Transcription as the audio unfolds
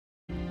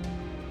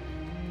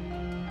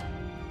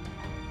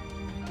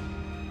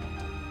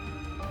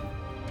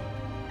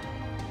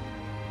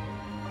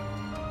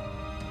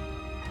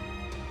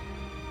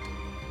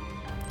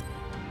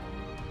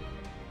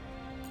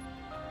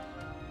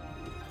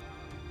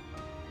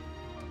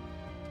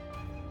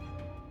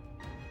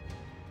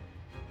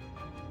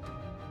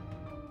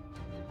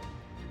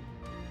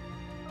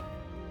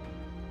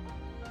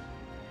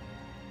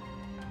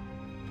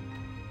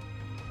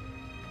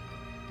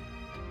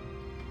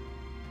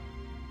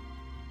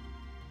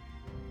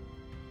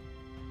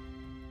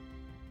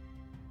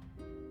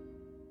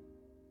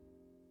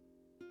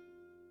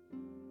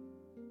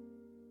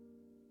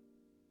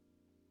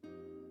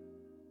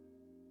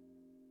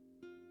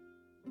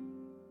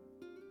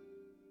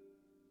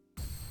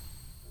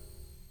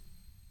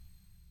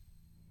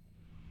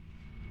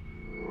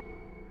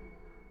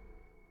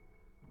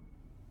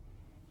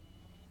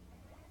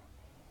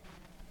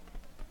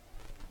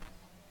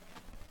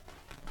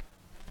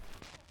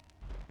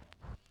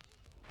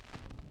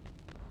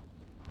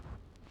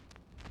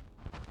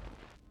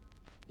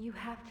You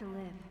have to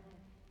live.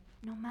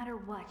 No matter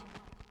what.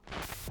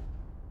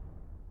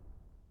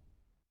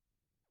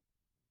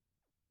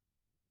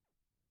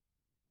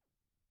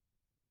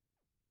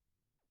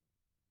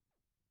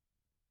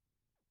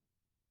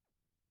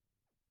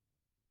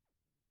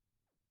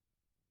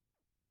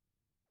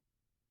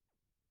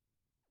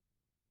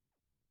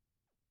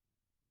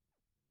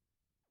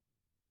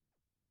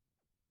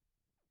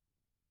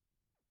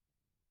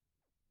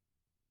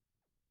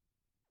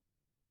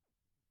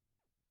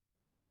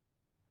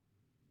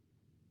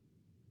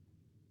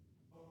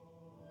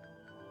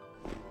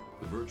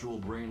 The virtual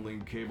brain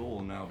link cable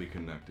will now be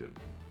connected.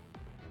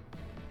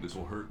 This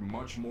will hurt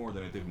much more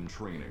than it did in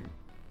training.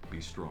 Be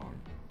strong.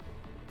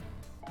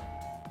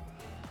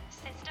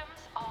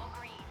 Systems all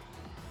green.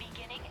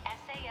 Beginning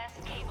SAS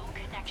cable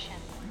connection.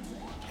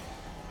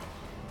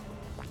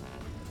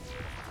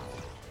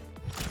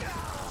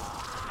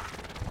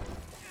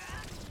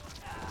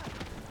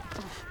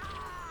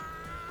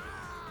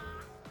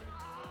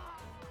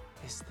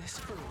 Is this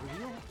for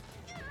real?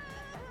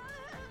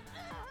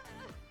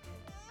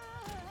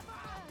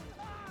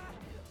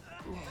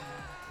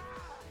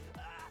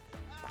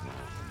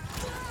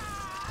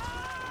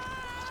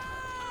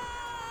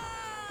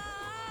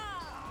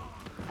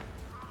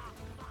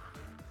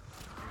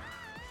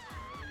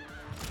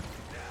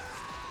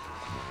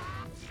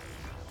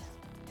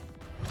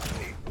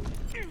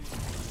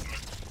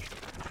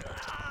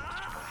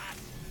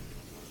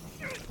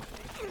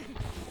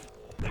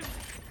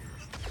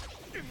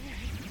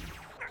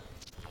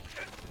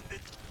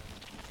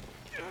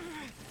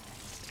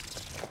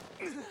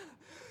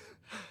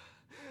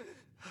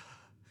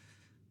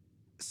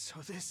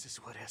 So this is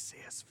what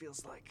SAS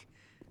feels like.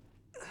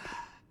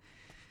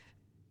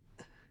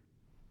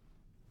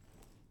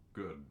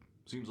 Good.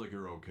 Seems like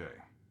you're okay.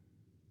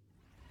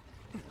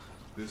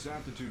 This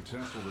aptitude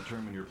test will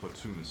determine your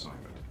platoon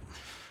assignment.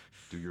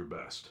 Do your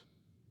best.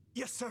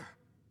 Yes, sir.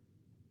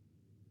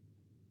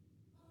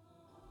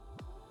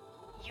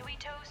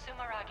 Yuito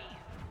Sumeragi.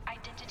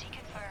 Identity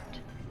confirmed.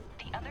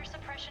 The other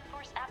suppression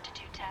force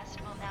aptitude test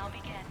will now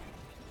begin.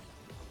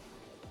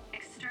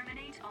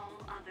 Exterminate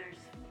all others.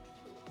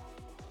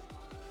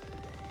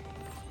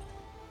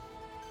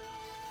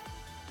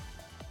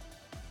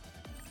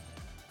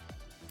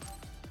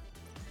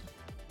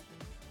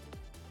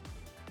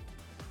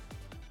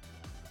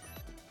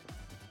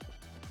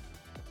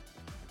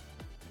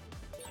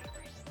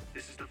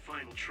 This is the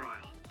final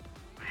trial.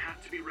 I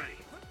have to be ready.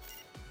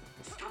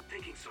 Stop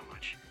thinking so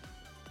much.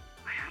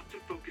 I have to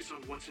focus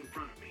on what's in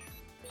front of me.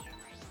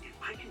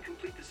 If I can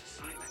complete this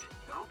assignment,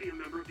 I'll be a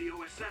member of the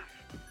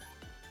OSF.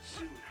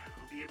 Soon,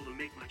 I'll be able to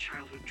make my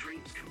childhood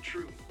dreams come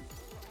true.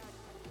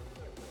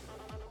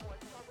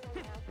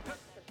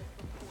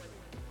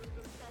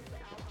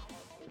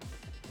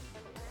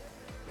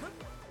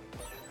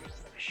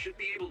 I should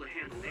be able to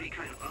handle any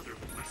kind of other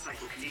with my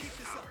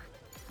psychokinetic power.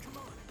 Come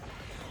on.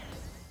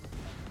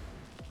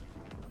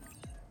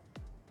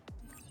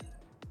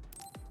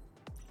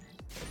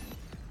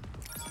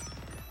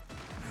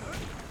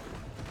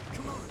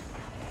 Come on.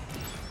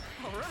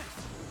 All right.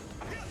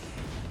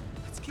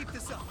 Let's keep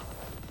this up.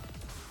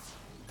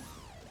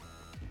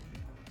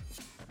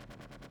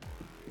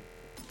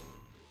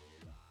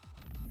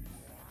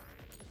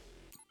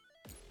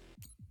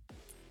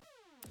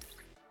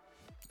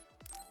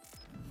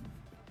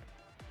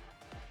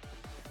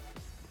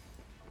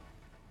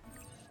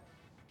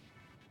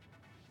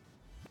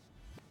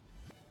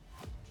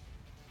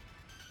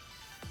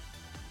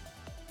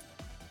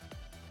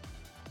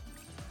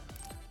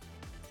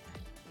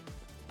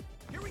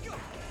 Here we go.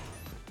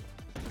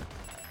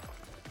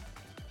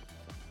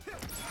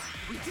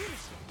 We did it.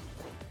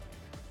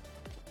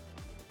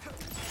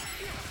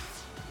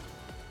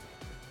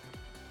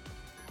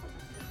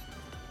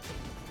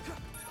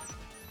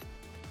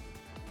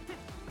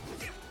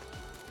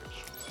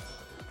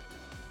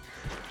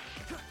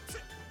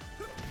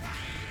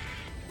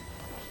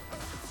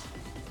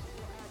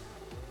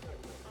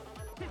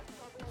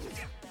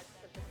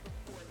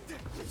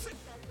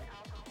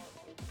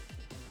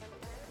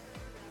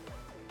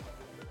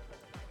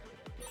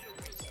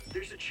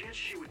 There's a chance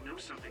she would know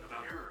something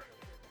about her.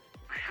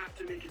 I have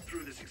to make it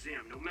through this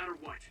exam, no matter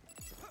what.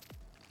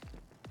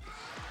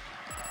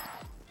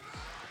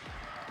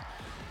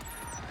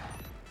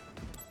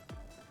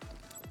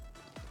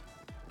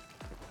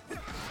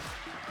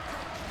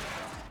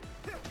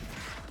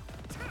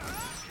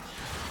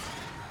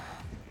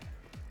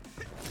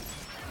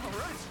 All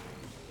right.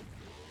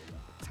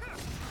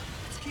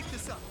 Let's keep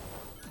this up.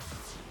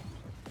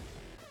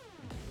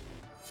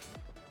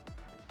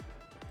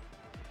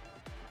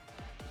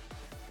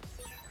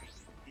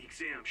 The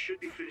exam should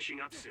be finishing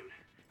up soon.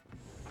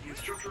 The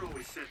instructor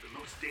always said the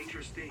most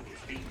dangerous thing is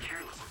being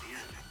careless at the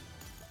end.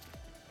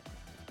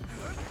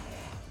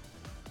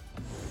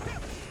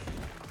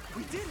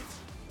 We did it.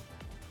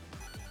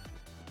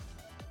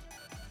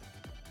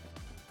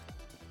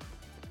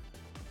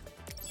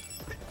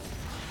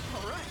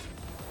 All right.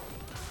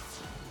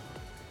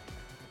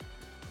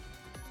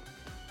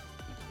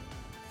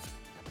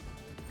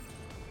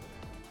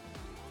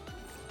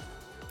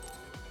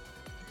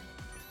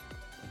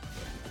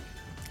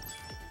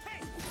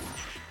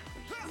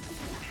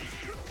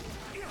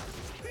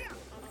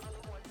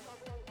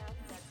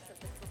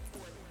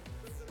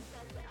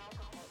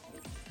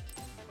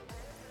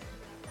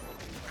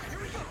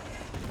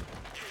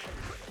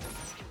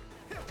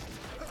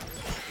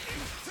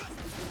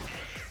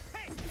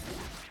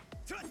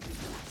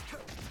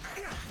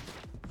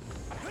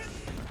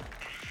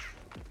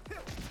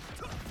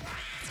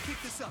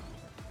 keep this up.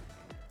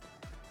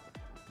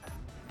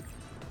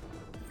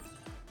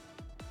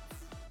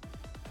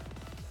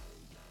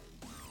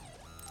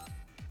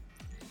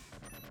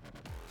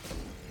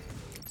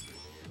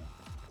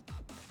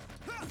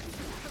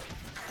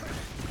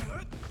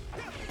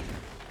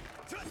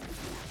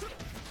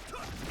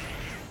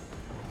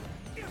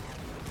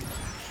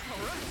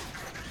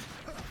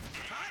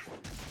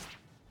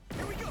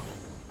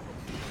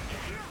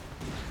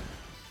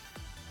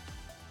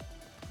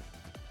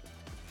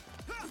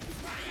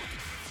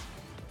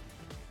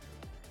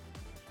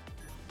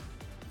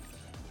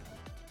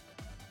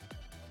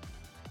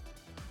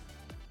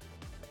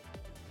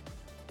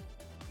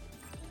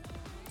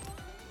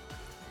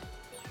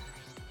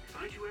 If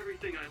I do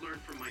everything I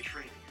learned from my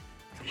training,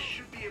 I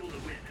should be able to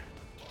win.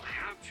 I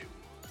have to.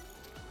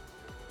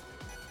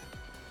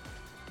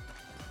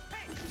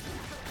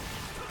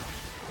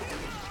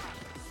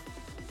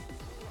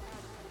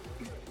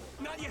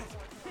 Not yet.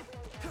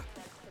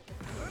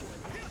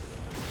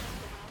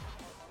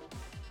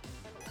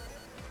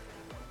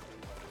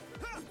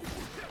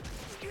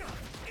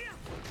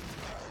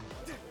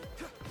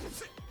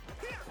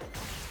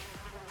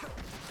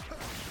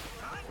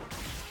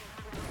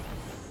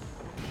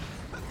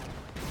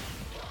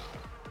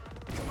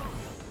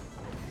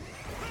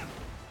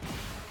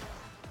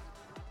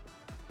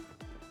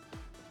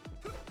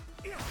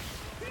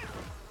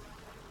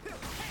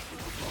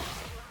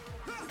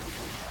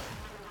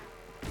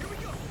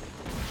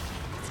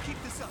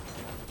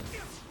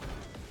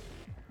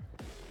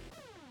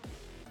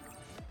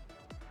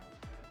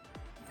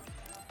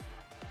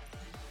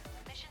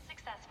 Mission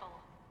successful.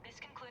 This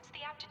concludes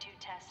the aptitude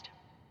test.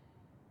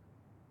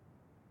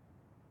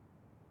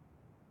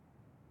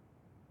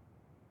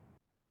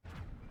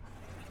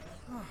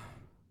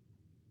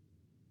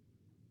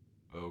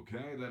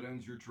 Okay, that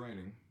ends your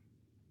training.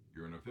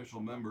 You're an official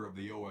member of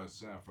the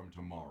OSF from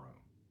tomorrow.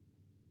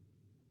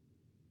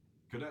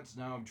 Cadets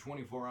now have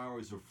 24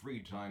 hours of free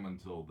time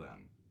until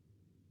then.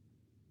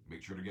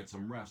 Make sure to get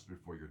some rest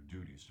before your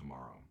duties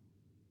tomorrow.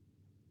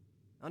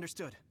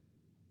 Understood.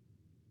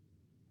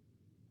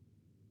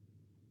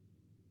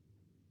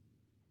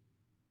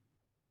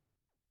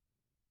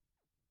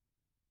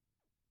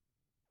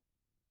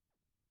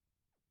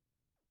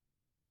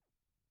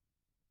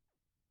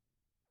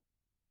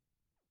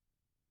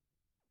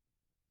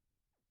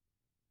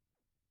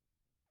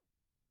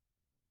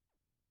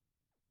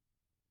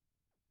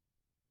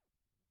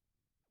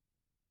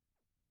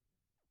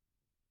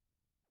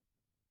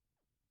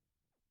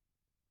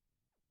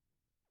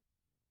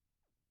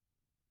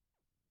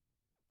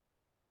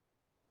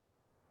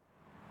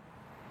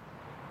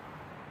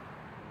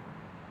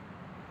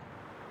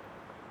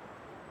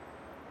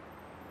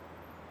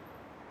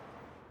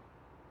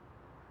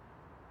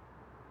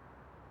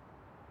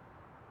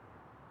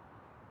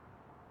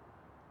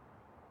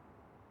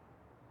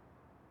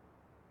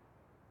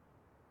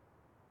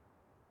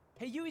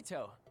 Hey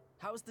Yuito,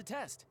 how was the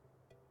test?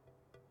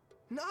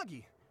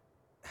 Nagi,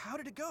 how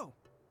did it go?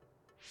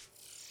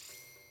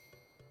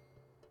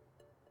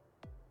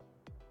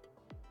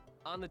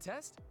 On the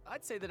test,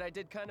 I'd say that I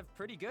did kind of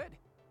pretty good.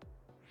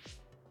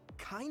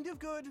 Kind of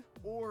good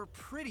or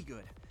pretty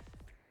good?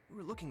 We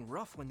were looking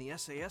rough when the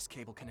SAS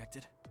cable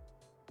connected.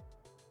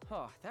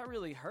 Oh, that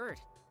really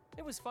hurt.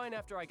 It was fine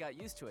after I got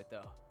used to it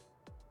though.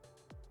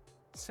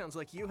 Sounds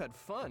like you had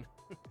fun.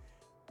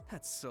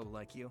 That's so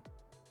like you.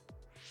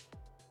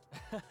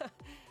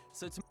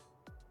 So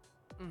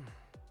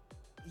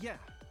Yeah.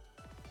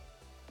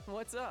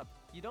 what's up?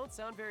 You don't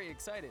sound very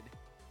excited.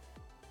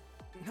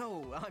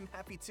 No, I'm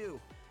happy too.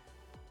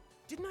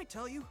 Didn't I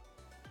tell you?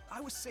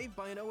 I was saved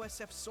by an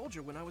OSF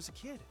soldier when I was a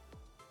kid.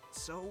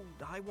 So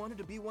I wanted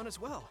to be one as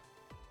well.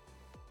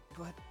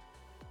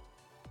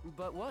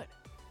 But what?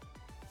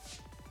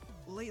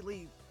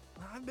 Lately,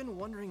 I've been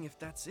wondering if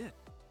that's it.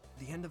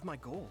 The end of my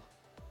goal.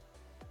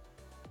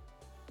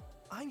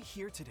 I'm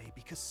here today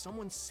because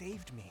someone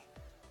saved me.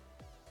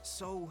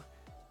 So,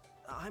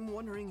 I'm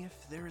wondering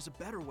if there is a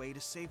better way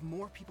to save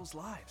more people's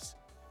lives.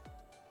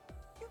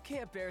 You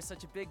can't bear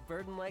such a big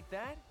burden like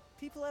that.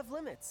 People have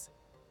limits.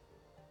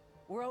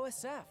 We're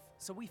OSF,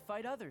 so we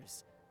fight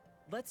others.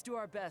 Let's do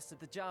our best at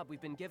the job we've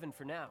been given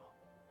for now.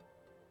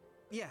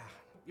 Yeah,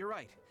 you're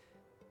right.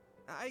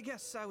 I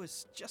guess I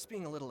was just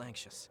being a little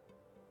anxious.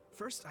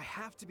 First, I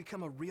have to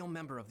become a real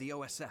member of the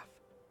OSF.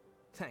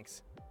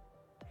 Thanks.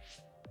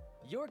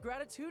 Your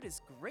gratitude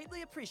is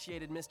greatly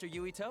appreciated, Mr.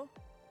 Yuito.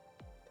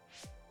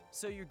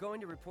 So you're going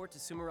to report to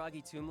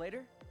Sumeragi Tomb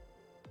later?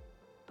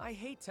 I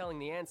hate telling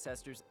the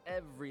ancestors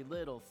every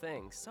little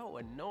thing, so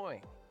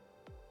annoying.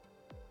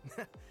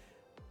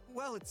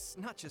 Well, it's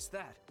not just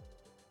that.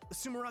 The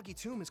Sumeragi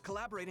Tomb is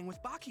collaborating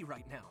with Baki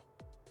right now.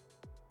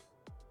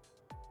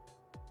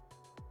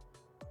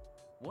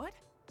 What?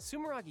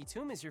 Sumeragi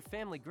Tomb is your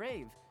family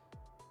grave.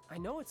 I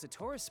know it's a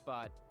tourist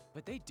spot,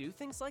 but they do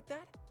things like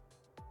that?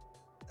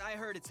 I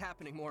heard it's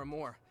happening more and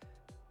more.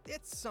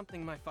 It's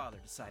something my father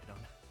decided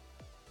on.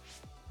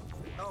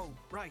 Oh,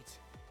 right.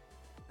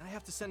 I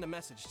have to send a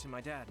message to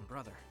my dad and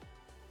brother.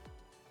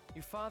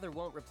 Your father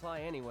won't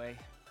reply anyway.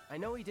 I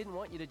know he didn't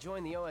want you to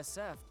join the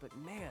OSF, but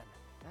man,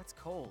 that's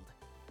cold.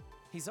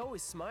 He's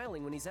always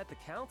smiling when he's at the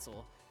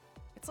council.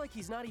 It's like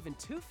he's not even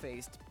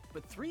two-faced,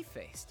 but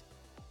three-faced.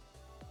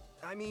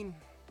 I mean,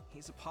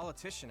 he's a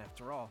politician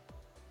after all.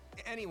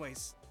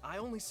 Anyways, I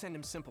only send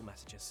him simple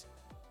messages.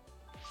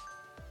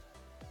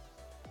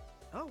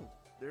 Oh,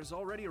 there's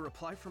already a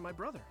reply from my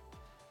brother.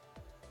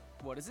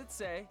 What does it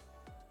say?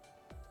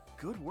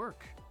 Good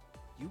work.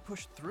 You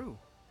pushed through.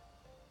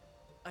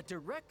 A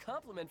direct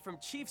compliment from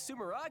Chief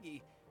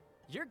Sumeragi.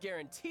 You're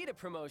guaranteed a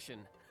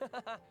promotion.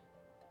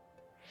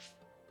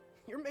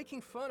 You're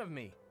making fun of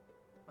me.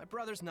 My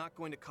brother's not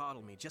going to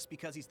coddle me just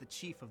because he's the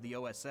chief of the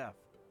OSF.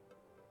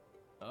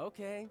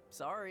 Okay,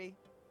 sorry.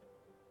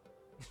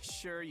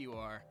 Sure you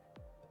are.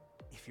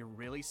 If you're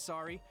really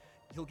sorry,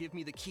 you'll give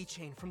me the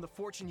keychain from the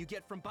fortune you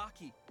get from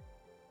Baki.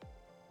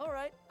 All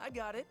right, I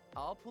got it.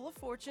 I'll pull a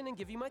fortune and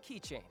give you my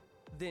keychain.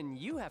 Then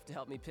you have to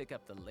help me pick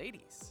up the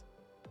ladies.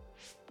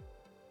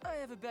 I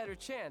have a better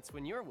chance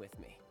when you're with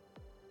me.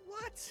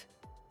 What?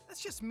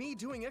 That's just me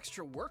doing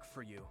extra work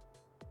for you.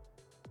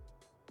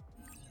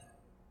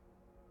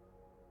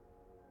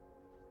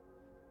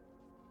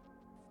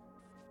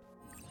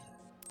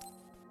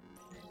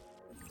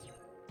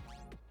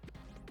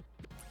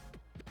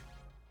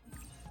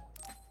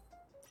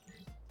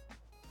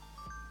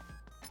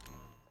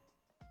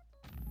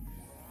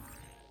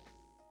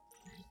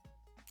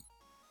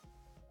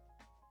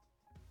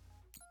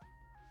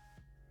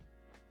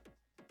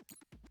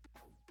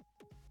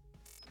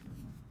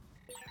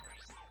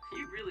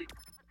 You really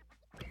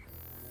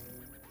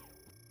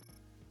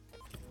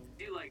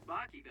do like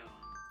Baki, though.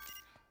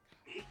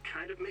 He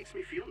kind of makes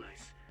me feel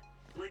nice.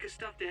 Like a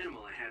stuffed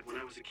animal I had when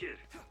I was a kid.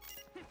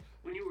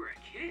 When you were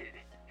a kid,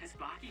 has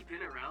Baki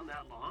been around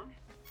that long?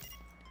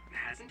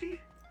 Hasn't he?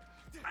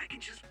 I can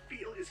just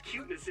feel his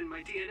cuteness in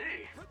my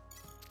DNA.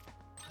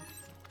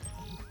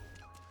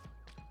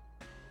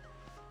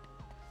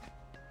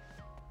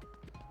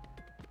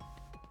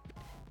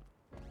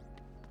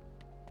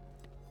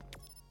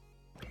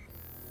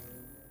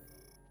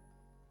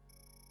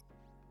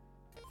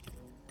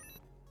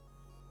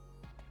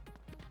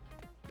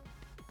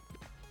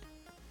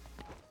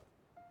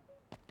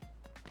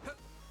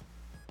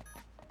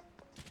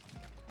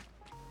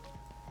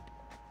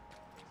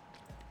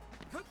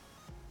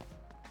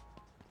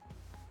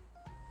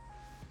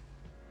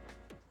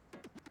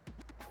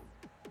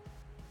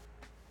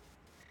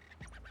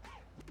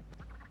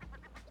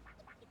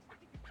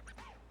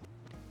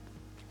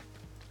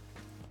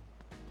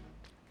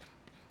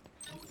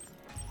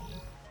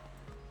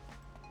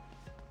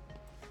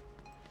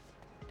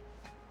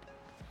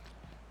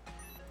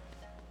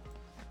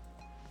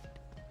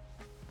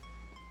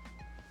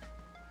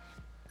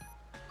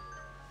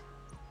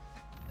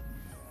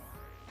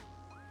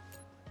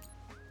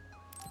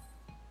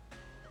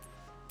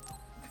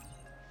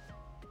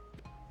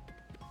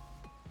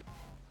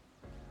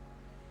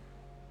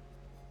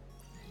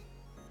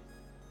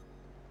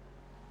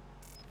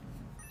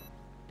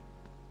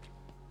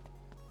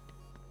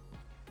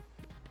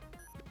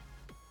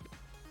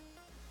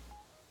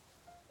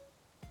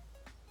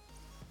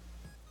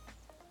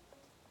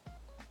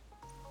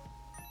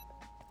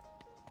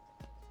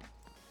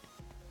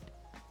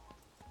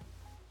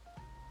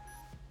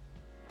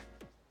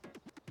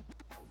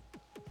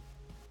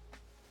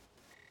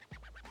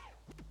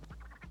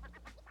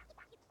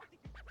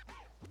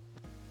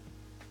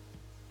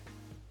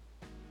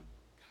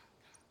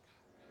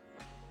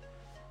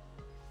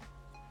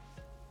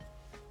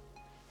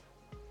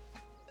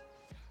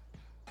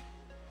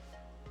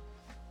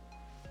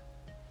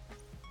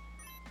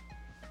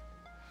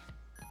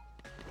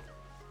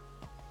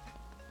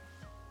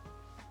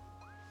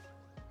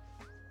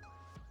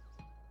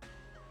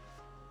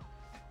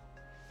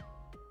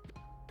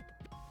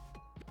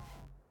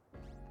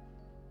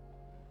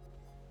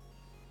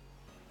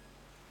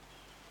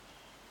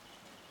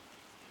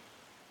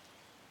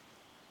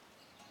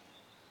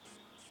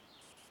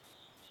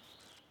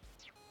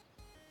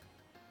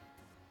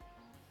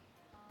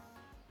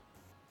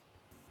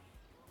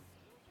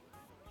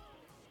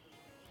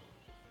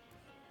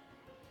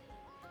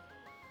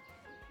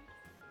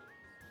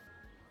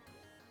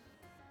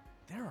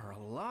 There are a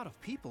lot of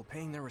people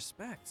paying their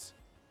respects.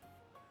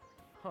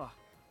 Huh,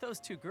 those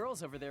two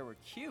girls over there were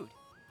cute.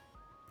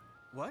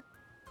 What?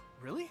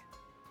 Really?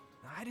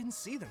 I didn't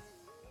see them.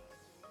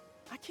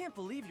 I can't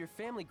believe your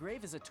family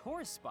grave is a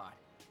tourist spot.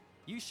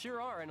 You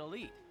sure are an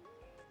elite.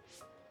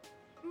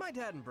 My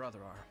dad and brother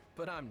are,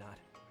 but I'm not.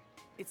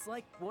 It's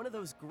like one of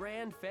those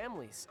grand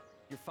families.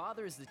 Your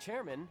father is the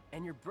chairman,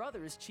 and your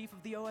brother is chief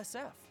of the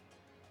OSF.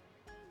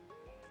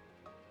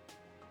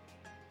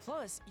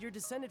 Plus, you're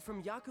descended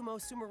from Yakumo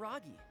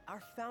Sumeragi,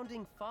 our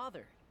founding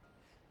father.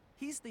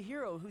 He's the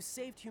hero who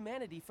saved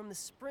humanity from the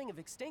spring of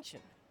extinction.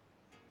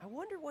 I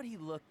wonder what he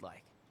looked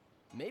like.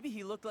 Maybe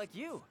he looked like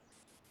you.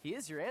 He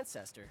is your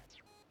ancestor.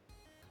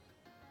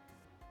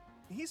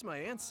 He's my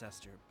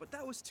ancestor, but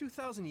that was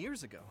 2,000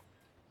 years ago.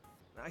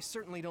 I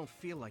certainly don't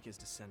feel like his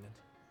descendant.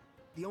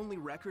 The only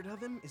record of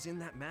him is in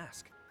that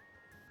mask.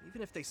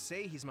 Even if they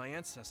say he's my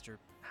ancestor,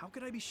 How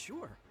could I be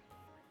sure?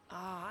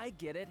 Ah, I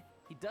get it.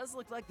 He does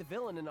look like the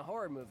villain in a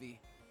horror movie.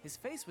 His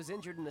face was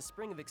injured in the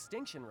Spring of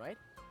Extinction, right?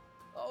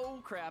 Oh,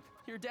 crap.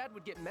 Your dad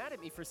would get mad at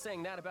me for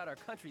saying that about our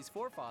country's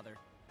forefather.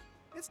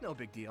 It's no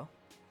big deal.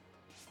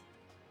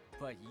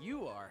 But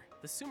you are.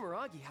 The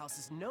Sumeragi House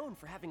is known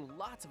for having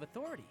lots of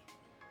authority.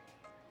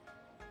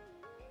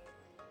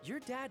 Your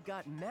dad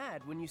got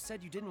mad when you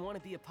said you didn't want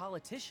to be a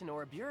politician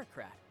or a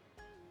bureaucrat.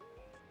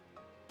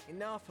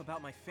 Enough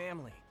about my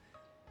family.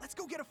 Let's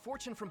go get a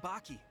fortune from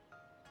Baki.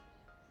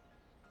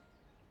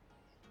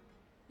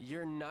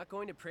 You're not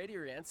going to pray to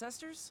your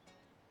ancestors?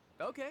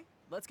 Okay,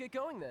 let's get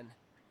going then.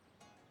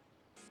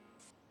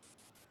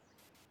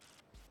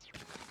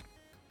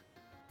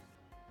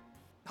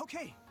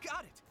 Okay,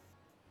 got it.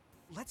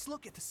 Let's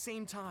look at the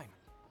same time.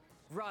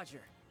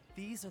 Roger.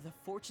 These are the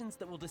fortunes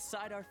that will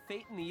decide our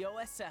fate in the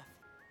OSF.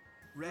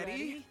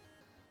 Ready?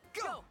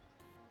 Go!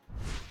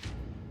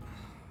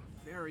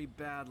 Very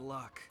bad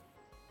luck.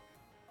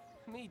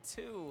 Me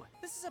too.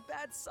 This is a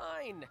bad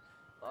sign.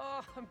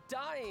 Oh, I'm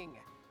dying.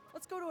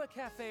 Let's go to a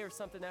cafe or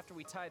something after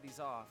we tie these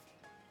off.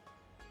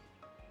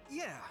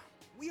 Yeah,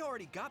 we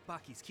already got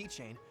Baki's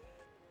keychain.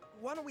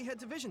 Why don't we head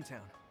to Vision Town?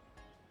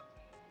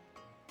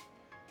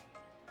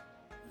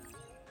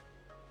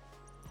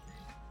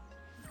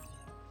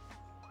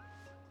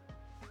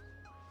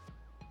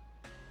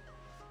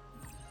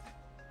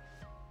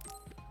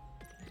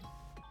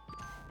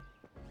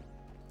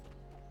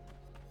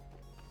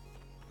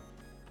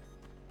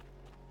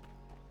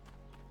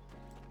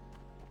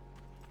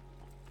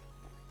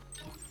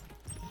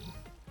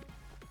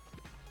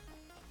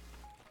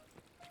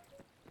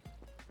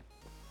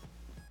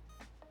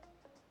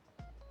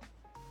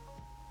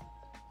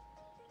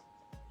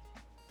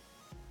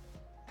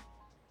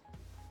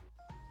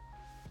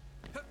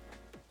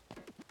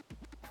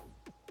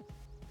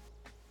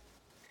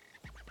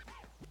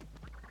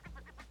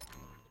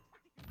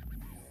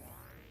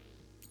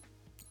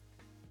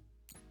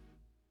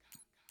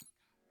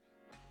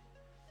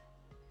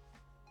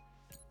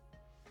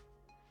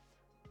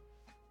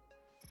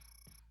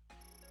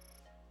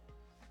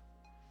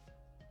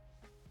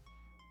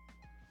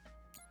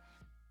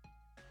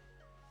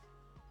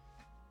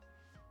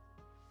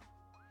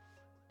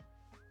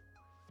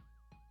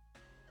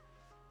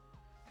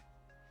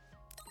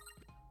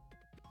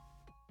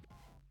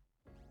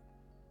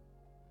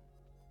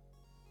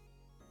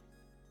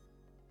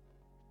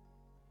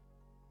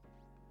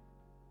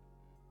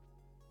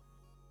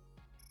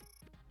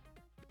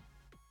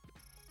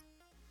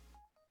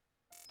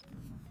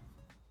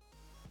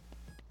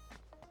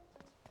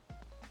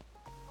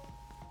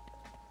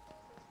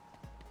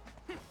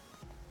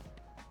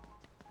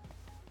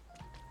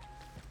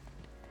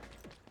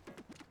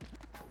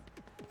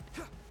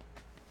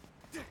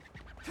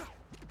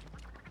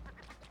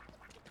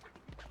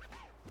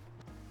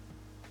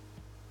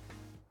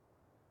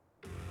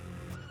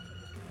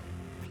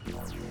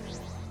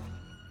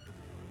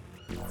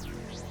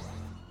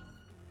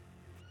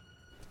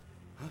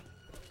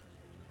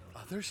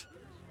 Others?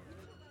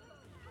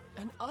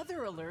 An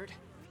other alert?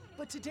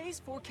 But today's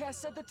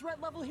forecast said the threat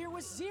level here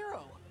was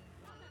 0.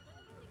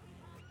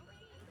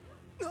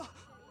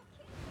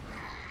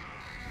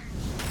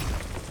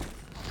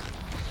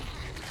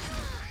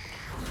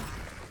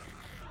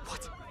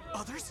 What?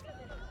 Others?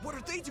 What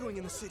are they doing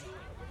in the city?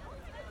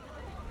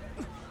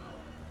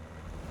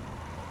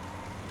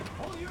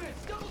 All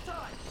units, double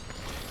time!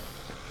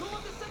 Who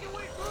wants the second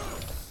wave through?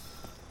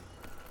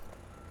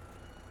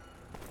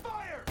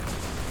 Fire!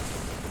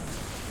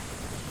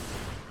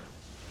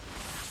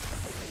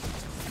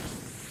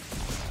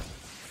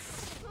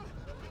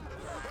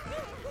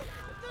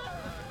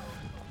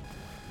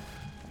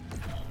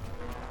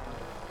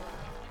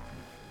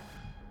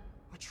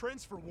 A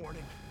transfer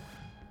warning.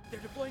 They're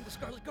deploying the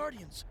Scarlet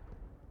Guardians.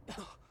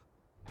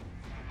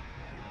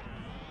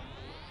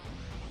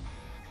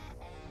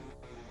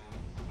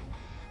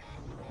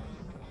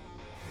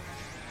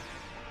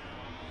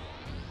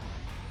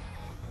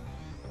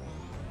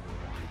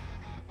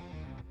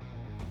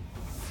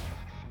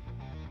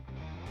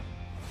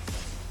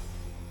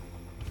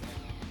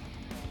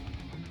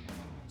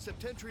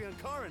 Septentrion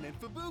Karin and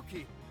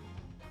Fubuki.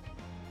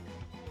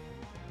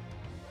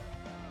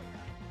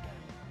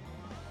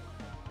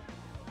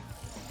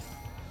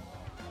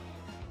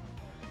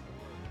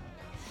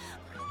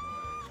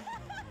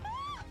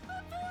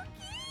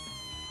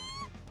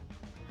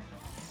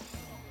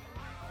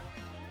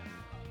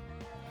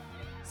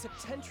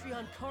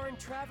 Septentrion, Karin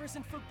Travers,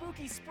 and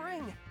Fubuki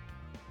Spring!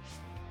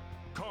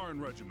 Karin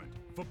Regiment,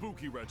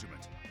 Fubuki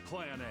Regiment,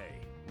 Plan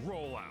A,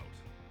 roll out.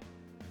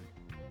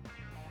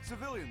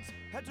 Civilians,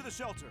 head to the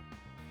shelter.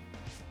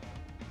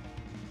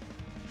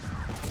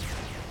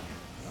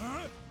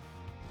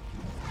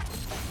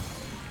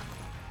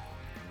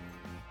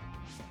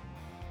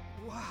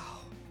 Wow.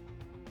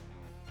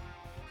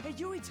 Hey,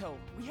 Yuito,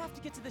 we have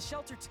to get to the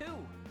shelter too.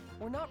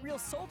 We're not real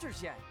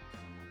soldiers yet.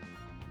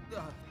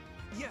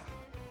 Yeah.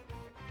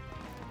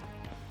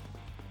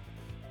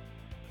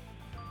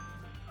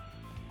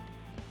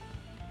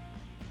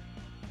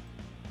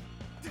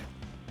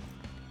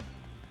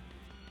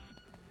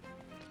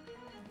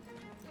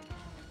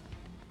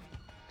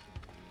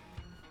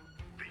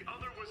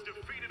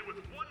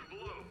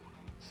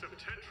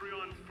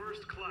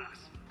 first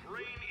class.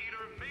 Brain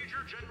Eater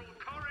Major General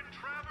Karin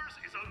Travers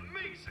is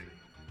amazing!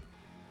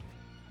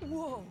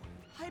 Whoa!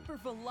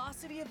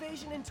 Hypervelocity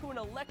evasion into an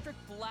electric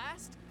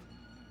blast?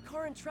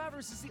 Karin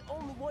Travers is the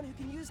only one who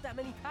can use that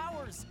many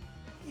powers.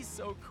 He's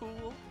so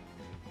cool.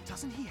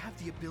 Doesn't he have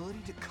the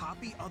ability to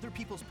copy other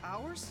people's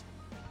powers?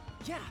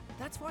 Yeah,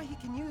 that's why he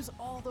can use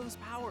all those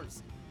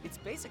powers. It's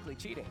basically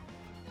cheating.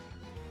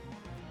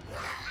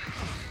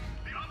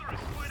 The other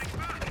is fighting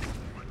back,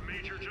 but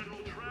Major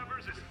General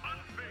Travers is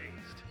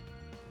unfazed.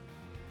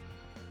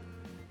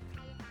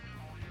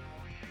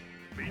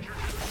 Major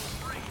General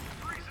Spring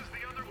freezes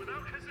the other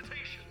without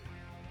hesitation.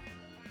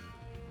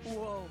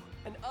 Whoa,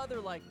 an other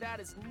like that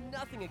is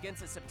nothing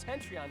against a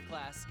Septentrion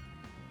class.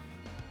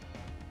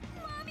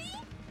 Mommy?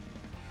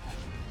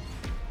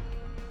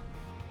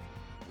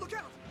 Look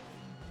out!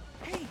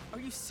 Hey, are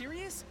you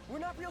serious? We're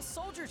not real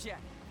soldiers yet.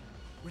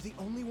 We're the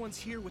only ones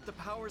here with the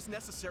powers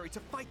necessary to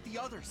fight the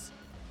others.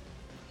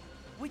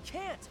 We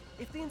can't.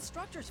 If the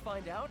instructors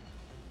find out.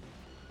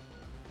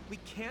 We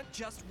can't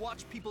just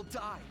watch people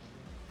die.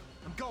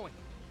 I'm going.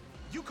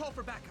 You call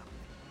for backup.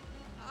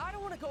 I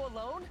don't want to go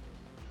alone.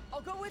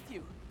 I'll go with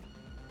you.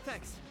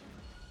 Thanks.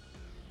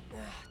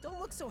 Don't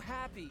look so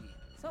happy.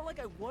 It's not like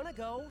I want to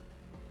go.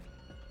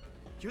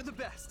 You're the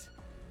best.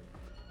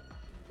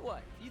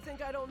 What, you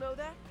think I don't know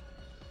that?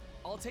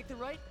 I'll take the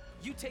right,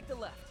 you take the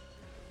left.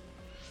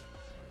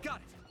 Got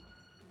it.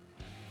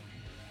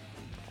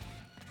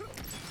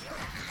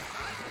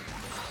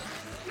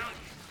 None.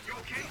 You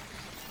okay?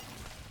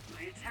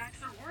 My attacks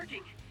are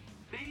working.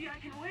 Maybe I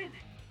can win.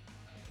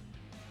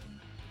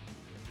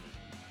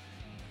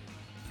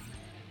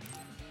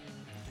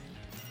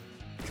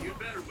 You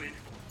better win.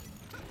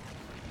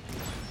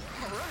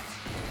 All right.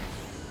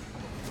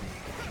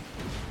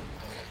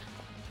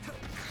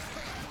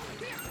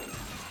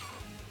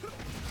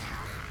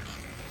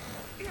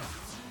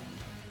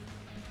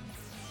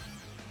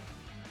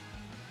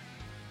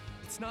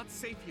 It's not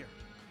safe here.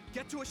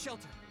 Get to a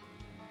shelter.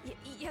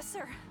 Yes,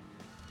 sir.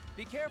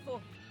 Be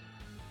careful.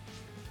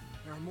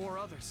 There are more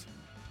others.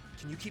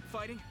 Can you keep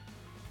fighting?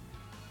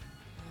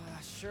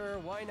 Sure,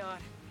 why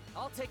not?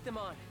 I'll take them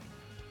on.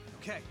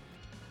 Okay,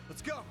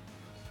 let's go.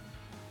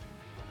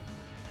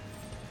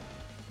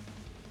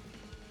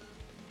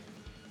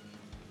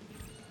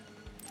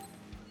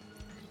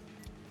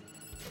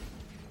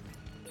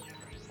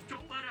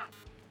 Don't let up.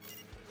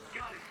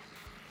 Got it.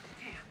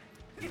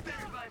 Damn. You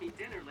better buy me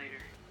dinner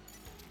later.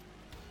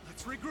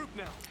 Let's regroup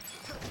now.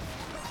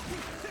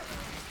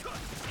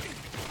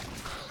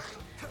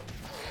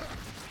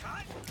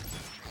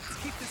 Let's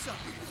keep this up.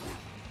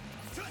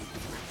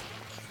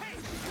 Hey!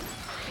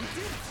 We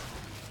did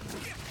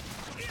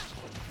it!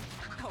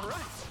 All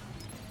right.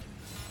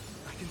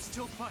 I can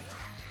still fight.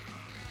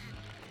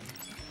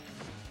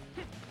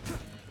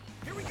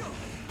 Here we go.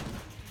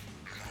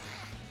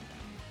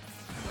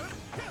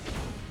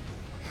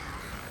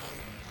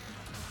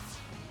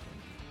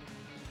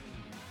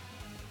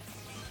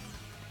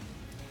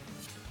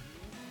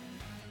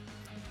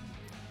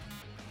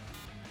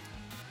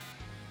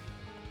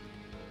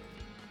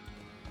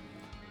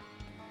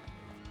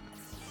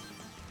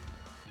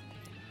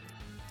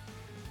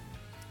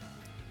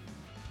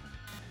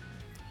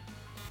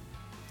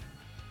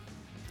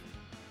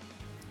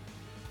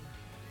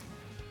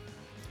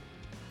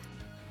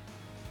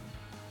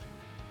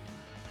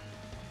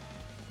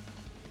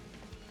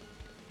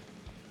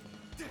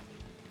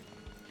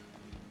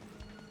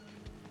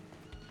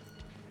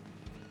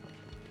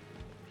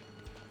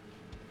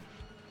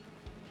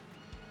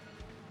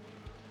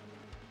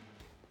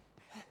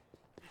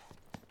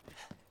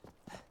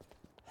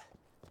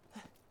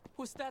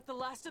 Was that the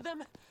last of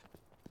them?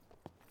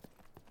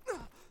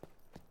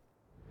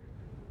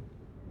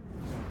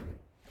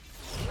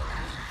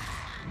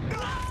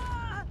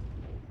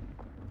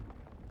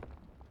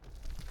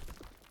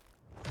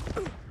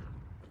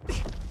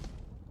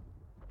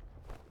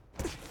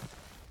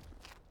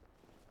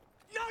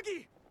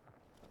 Nagi!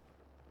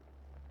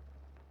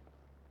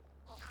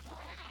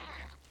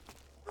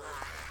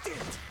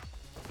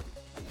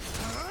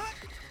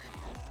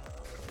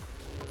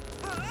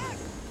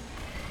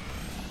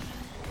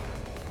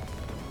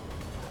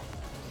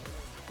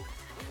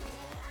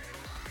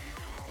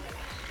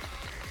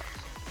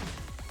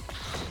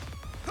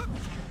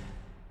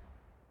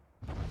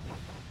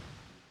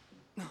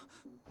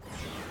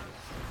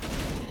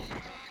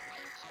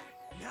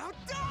 Now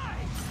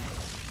die!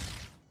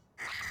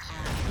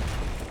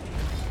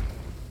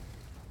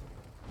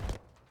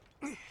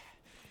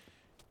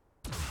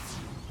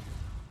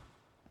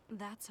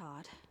 That's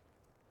odd.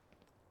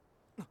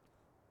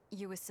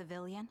 You a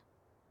civilian?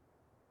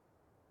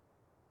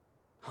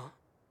 Huh?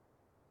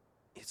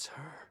 It's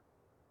her.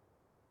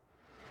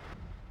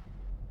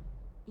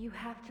 You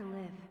have to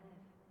live.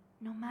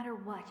 No matter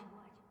what.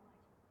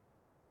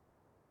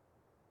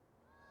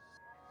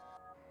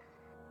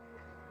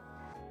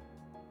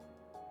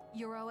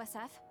 You're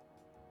OSF?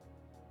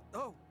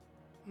 Oh,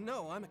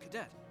 no, I'm a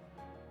cadet.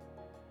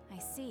 I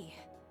see.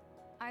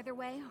 Either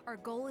way, our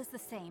goal is the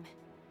same.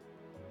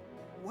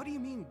 What do you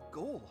mean,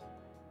 goal?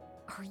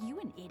 Are you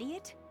an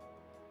idiot?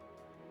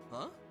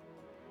 Huh?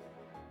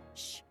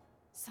 Shh.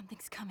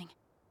 Something's coming.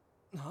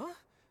 Huh?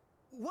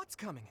 What's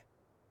coming?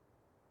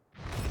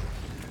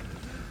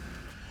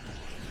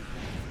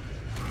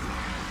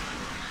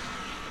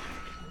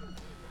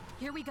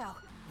 Here we go.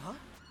 Huh?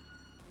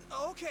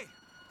 Okay.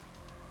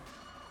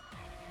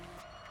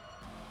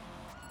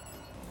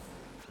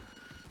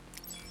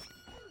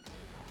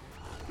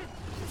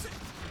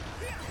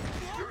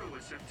 You're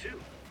OSF too.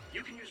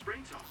 You can use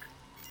Brain Talk.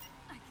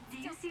 Do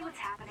you see what's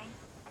happening?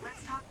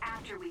 Let's talk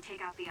after we take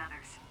out the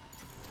others.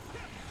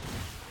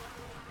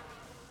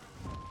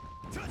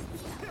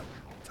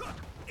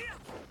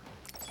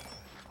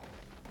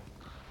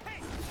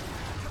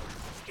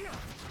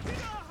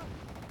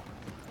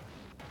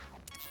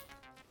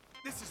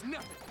 This is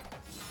nothing.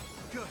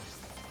 Good.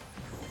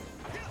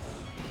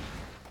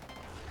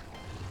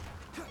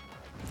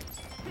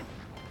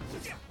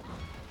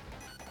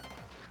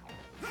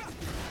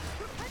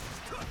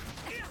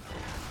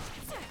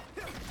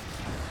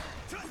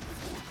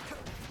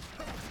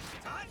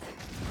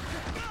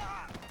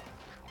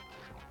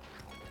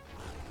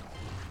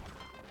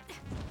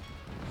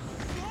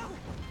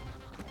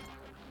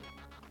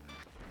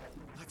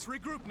 Let's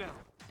regroup now.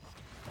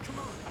 Come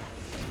on.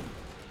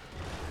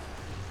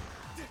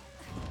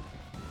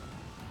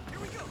 Here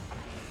we go.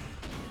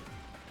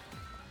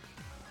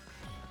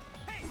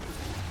 Hey!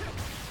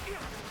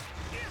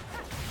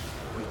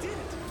 We did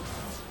it!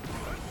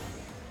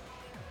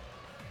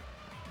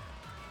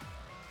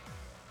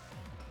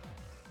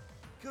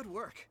 Good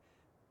work.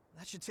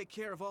 That should take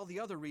care of all the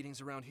other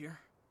readings around here.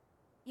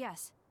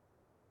 Yes.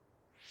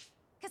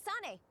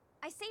 Kasane,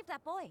 I saved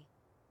that boy.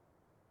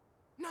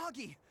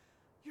 Nagi!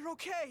 You're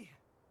okay!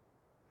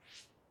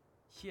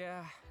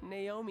 Yeah,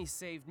 Naomi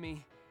saved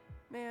me.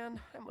 Man,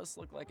 I must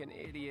look like an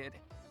idiot.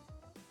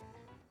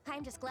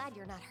 I'm just glad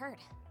you're not hurt.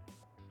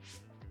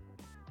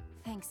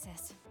 Thanks,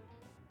 sis.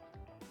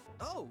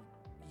 Oh,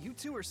 you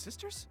two are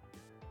sisters?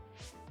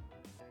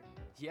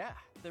 Yeah,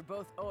 they're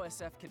both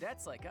OSF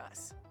cadets like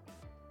us.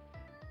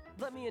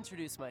 Let me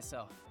introduce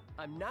myself.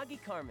 I'm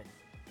Nagi Carmen.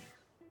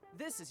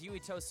 This is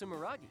Yuito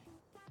Sumeragi.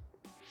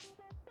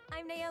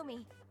 I'm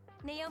Naomi.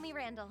 Naomi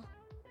Randall.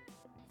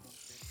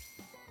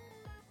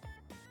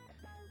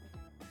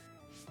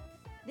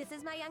 This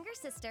is my younger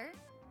sister.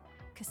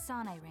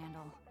 Kasane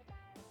Randall.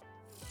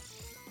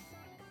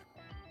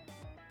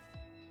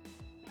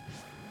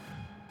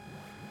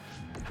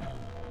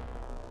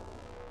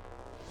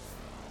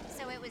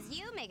 So it was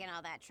you making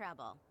all that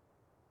trouble.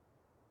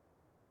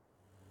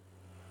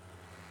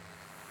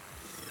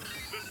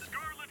 The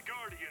Scarlet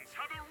Guardians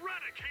have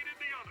eradicated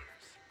the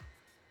others!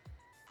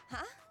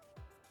 Huh?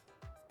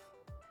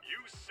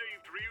 You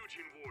saved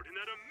Ryujin Ward in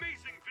that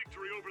amazing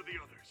victory over the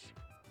others.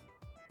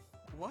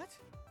 What?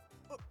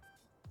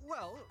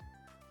 Well...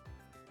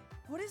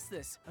 What is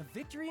this? A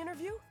victory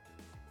interview?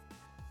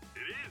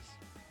 It is.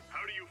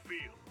 How do you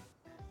feel?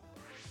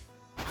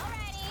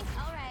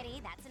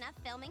 Alrighty, that's enough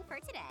filming for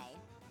today.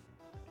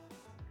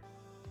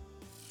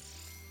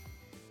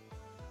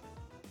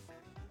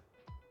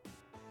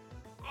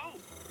 Oh,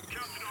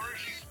 Captain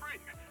Arashi Spring.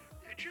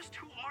 Just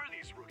who are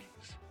these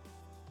rookies?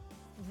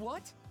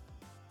 What?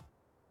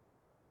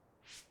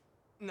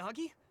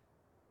 Nagi?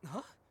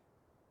 Huh?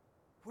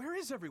 Where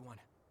is everyone?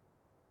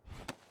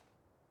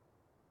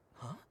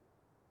 Huh?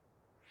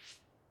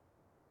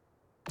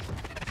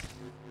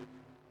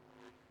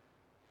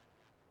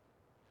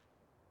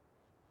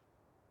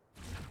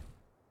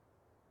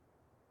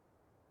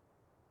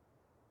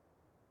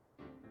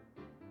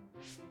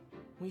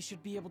 We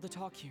should be able to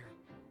talk here.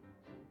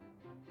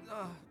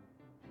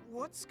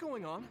 What's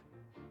going on?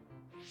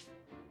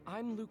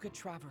 I'm Luca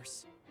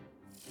Travers.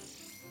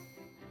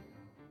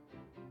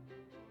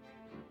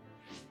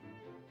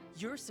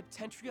 You're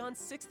Septentrion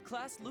 6th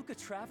class Luca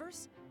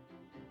Travers?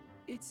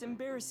 It's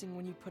embarrassing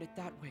when you put it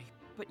that way,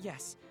 but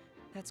yes,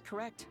 that's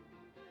correct.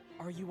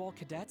 Are you all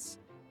cadets?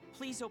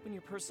 Please open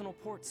your personal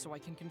ports so I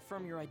can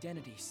confirm your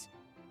identities.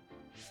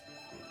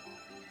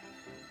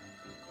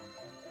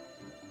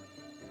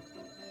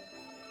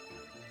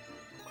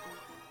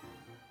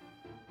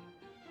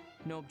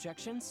 No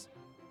objections?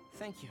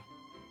 Thank you.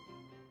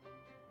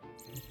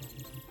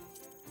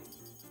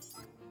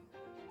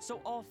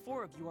 So all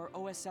 4 of you are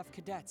OSF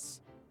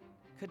cadets.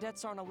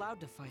 Cadets aren't allowed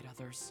to fight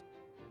others.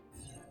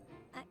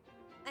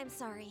 I'm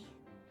sorry.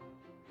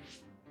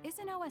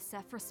 Isn't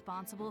OSF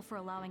responsible for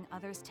allowing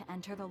others to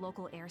enter the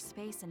local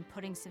airspace and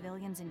putting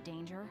civilians in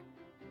danger?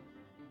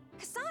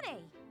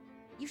 Kasane!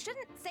 You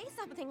shouldn't say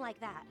something like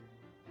that.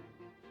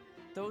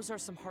 Those are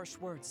some harsh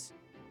words.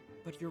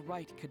 But you're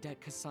right, Cadet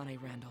Kasane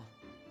Randall.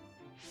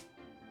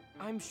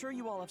 I'm sure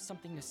you all have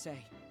something to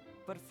say.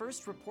 But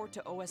first, report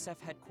to OSF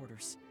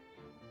headquarters.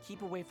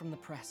 Keep away from the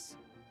press.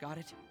 Got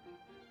it?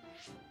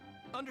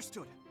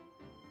 Understood.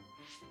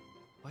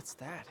 What's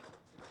that?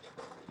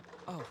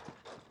 Oh,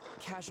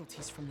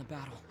 casualties from the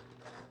battle.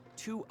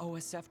 2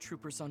 OSF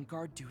troopers on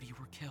guard duty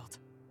were killed.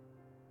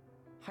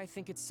 I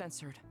think it's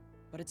censored,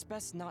 but it's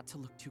best not to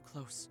look too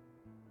close.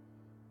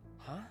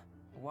 Huh?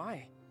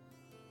 Why?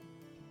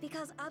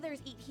 Because others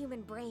eat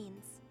human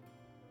brains.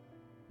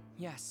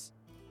 Yes,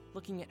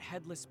 looking at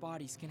headless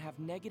bodies can have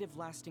negative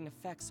lasting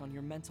effects on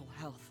your mental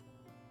health.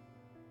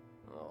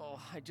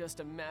 Oh, I just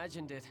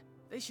imagined it.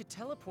 They should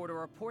teleport or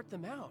report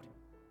them out.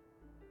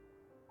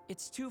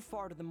 It's too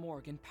far to the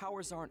morgue and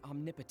powers aren't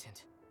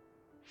omnipotent.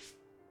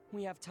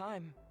 We have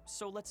time,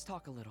 so let's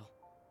talk a little.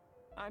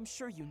 I'm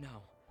sure you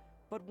know,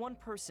 but one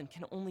person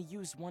can only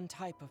use one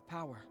type of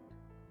power.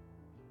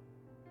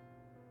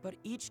 But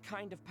each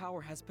kind of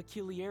power has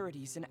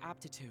peculiarities and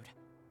aptitude.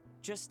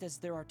 Just as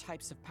there are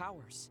types of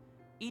powers,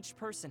 each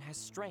person has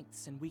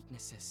strengths and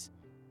weaknesses.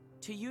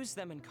 To use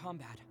them in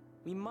combat,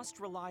 we must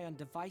rely on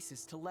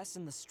devices to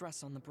lessen the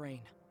stress on the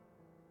brain.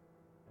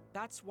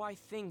 That's why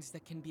things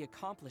that can be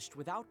accomplished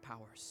without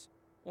powers,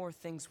 or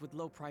things with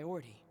low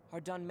priority,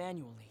 are done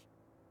manually.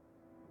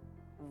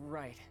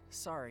 Right,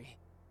 sorry.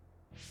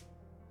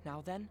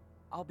 Now then,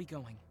 I'll be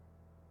going.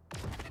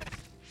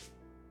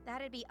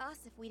 That'd be us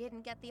if we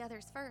didn't get the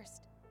others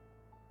first.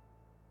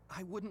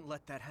 I wouldn't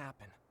let that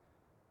happen.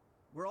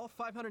 We're all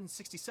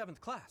 567th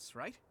class,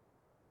 right?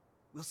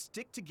 We'll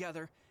stick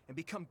together and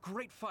become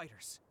great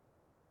fighters.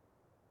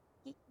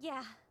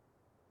 Yeah.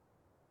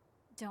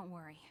 Don't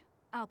worry.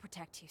 I'll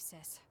protect you,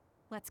 sis.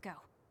 Let's go.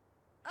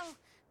 Oh,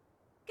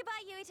 goodbye,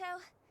 Yuito.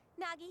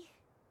 Nagi.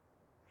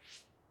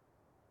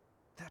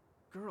 That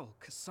girl,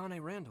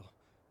 Kasane Randall.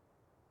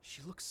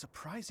 She looks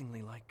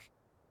surprisingly like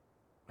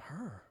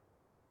her.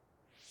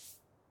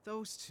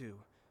 Those two.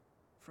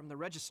 From the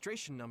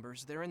registration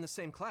numbers, they're in the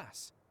same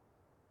class.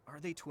 Are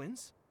they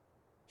twins?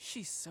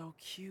 She's so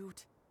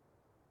cute.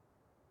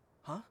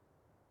 Huh?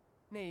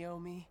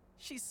 Naomi,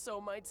 she's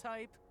so my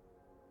type.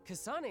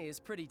 Kasane is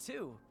pretty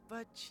too,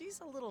 but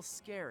she's a little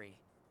scary.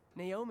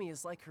 Naomi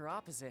is like her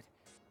opposite,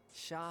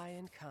 shy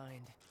and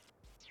kind.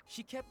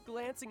 She kept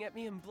glancing at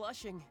me and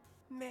blushing.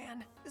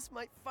 Man, this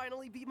might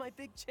finally be my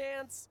big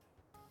chance.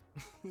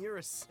 You're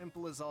as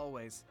simple as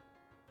always.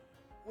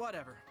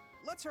 Whatever.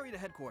 Let's hurry to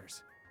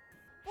headquarters.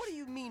 What do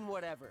you mean,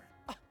 whatever?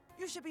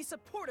 You should be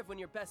supportive when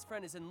your best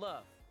friend is in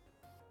love.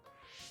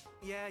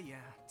 Yeah.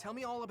 Tell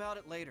me all about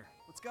it later.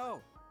 Let's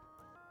go.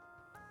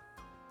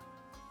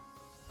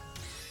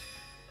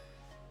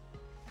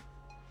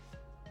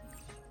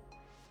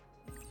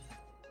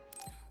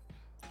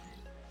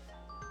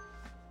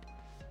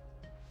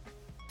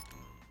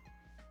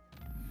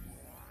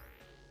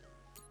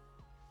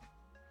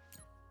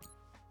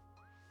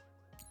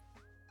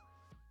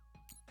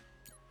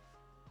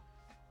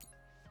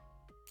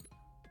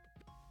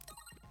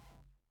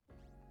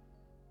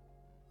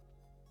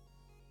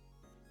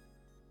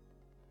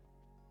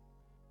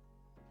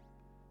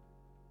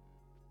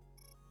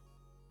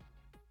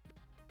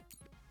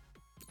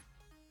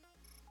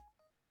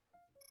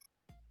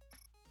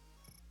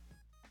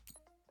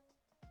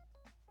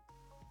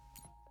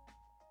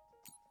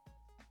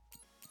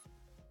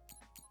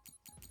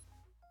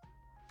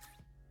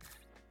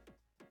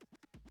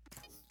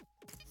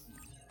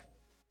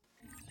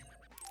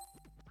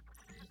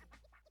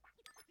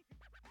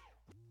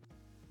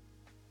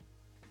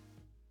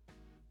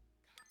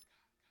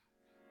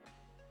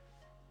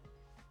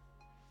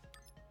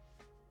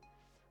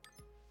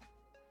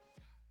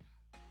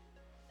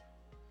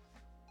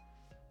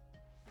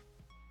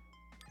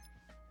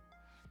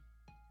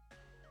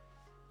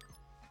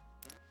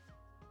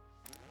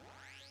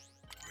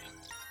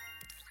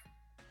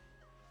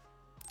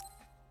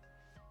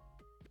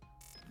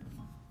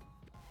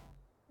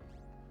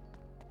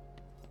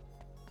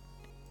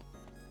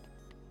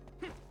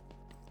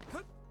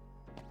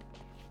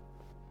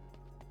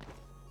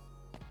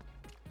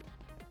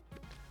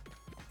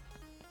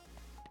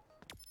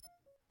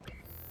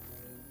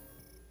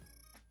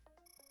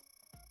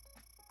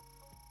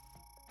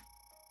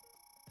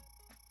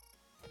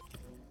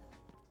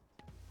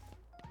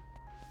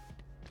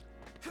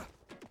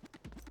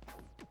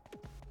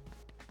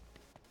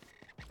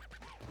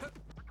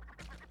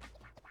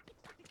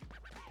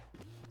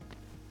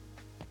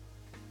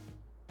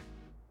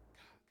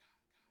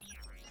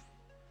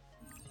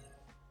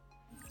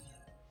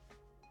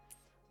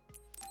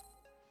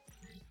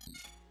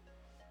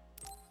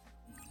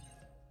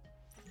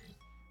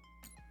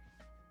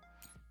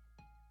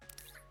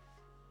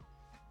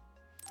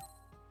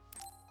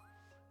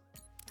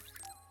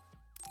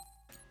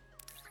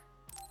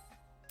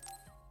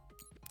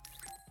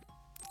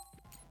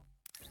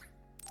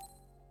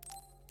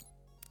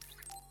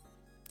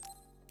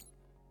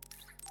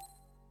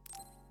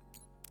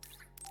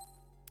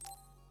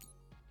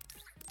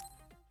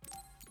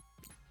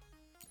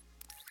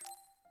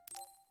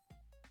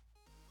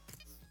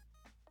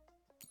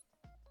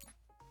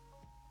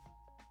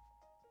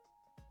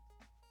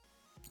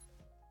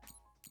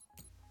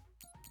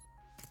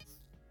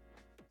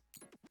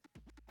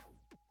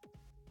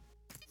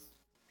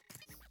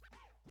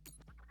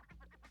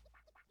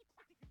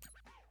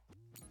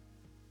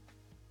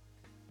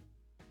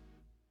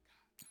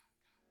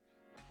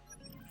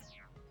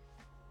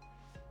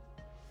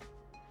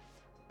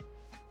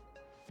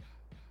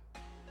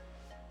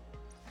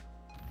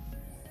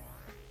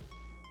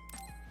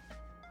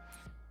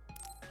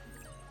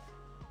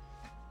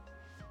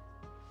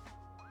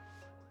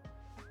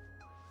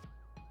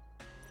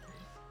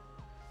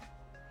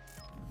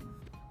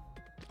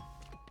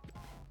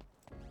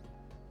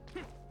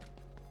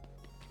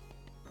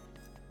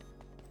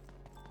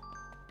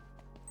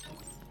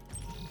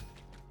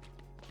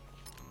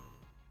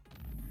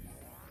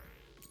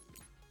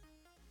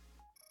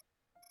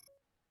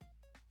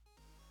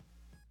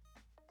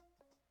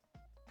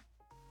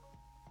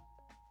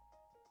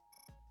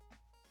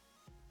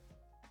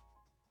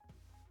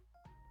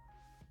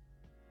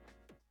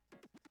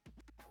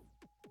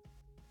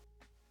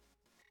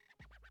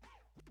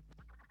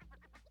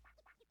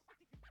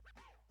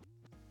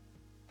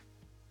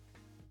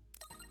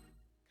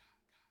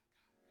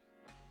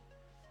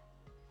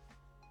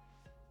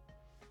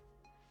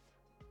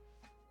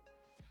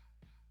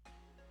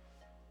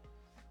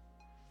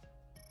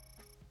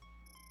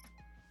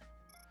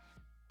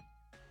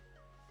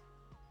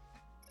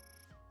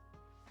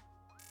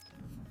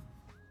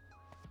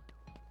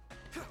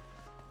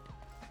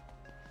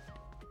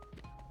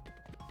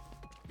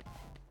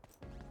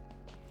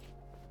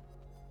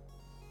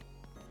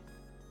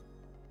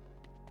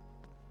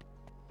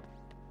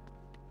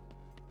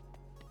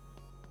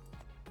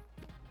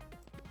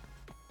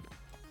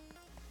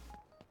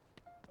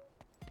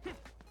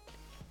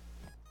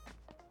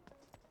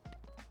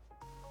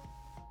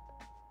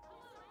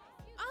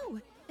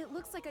 It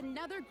looks like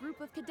another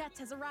group of cadets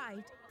has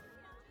arrived.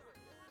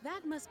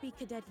 That must be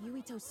Cadet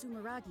Yuito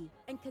Sumeragi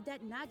and Cadet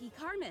Nagi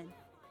Carmen.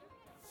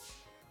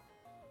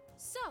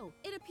 So,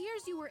 it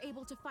appears you were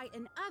able to fight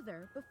an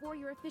other before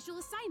your official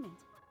assignment.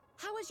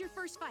 How was your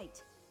first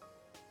fight?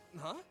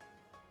 Huh?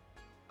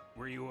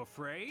 Were you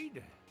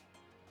afraid?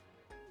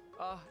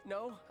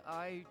 No.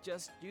 I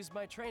just used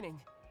my training.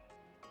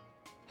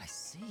 I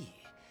see.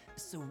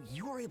 So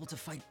you were able to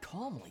fight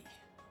calmly.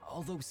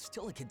 Although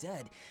still a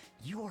cadet,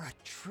 you are a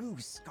true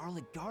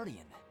Scarlet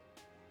Guardian.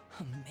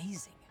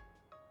 Amazing.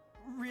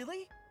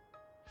 Really?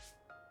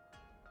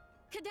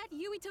 Cadet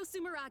Yuito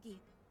Sumeragi,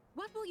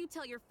 what will you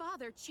tell your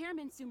father,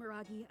 Chairman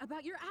Sumeragi,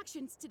 about your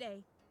actions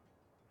today?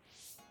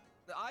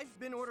 I've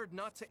been ordered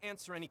not to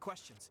answer any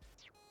questions.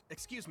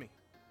 Excuse me.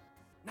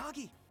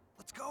 Nagi,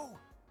 let's go!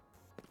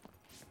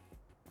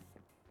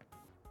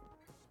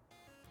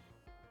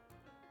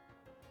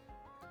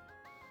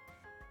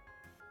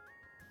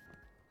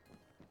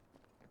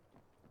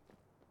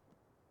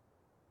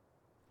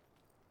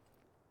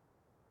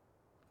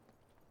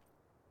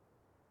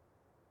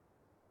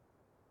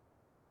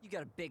 You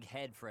got a big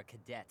head for a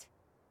cadet.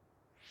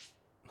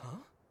 Huh?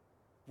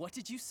 What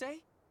did you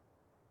say?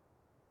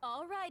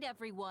 All right,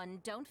 everyone,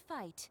 don't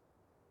fight.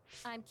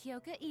 I'm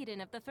Kyoka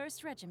Eden of the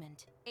 1st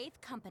Regiment,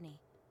 8th Company.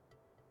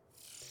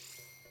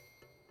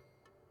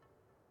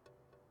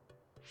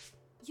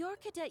 You're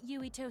Cadet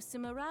Yuito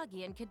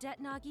Sumeragi and Cadet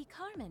Nagi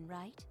Carmen,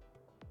 right?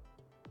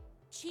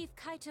 Chief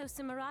Kaito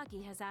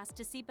Sumeragi has asked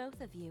to see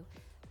both of you.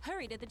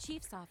 Hurry to the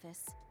Chief's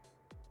office.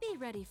 Be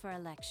ready for a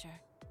lecture.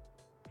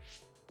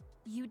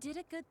 You did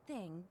a good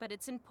thing, but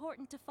it's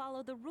important to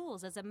follow the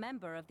rules as a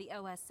member of the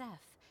OSF.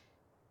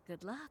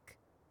 Good luck.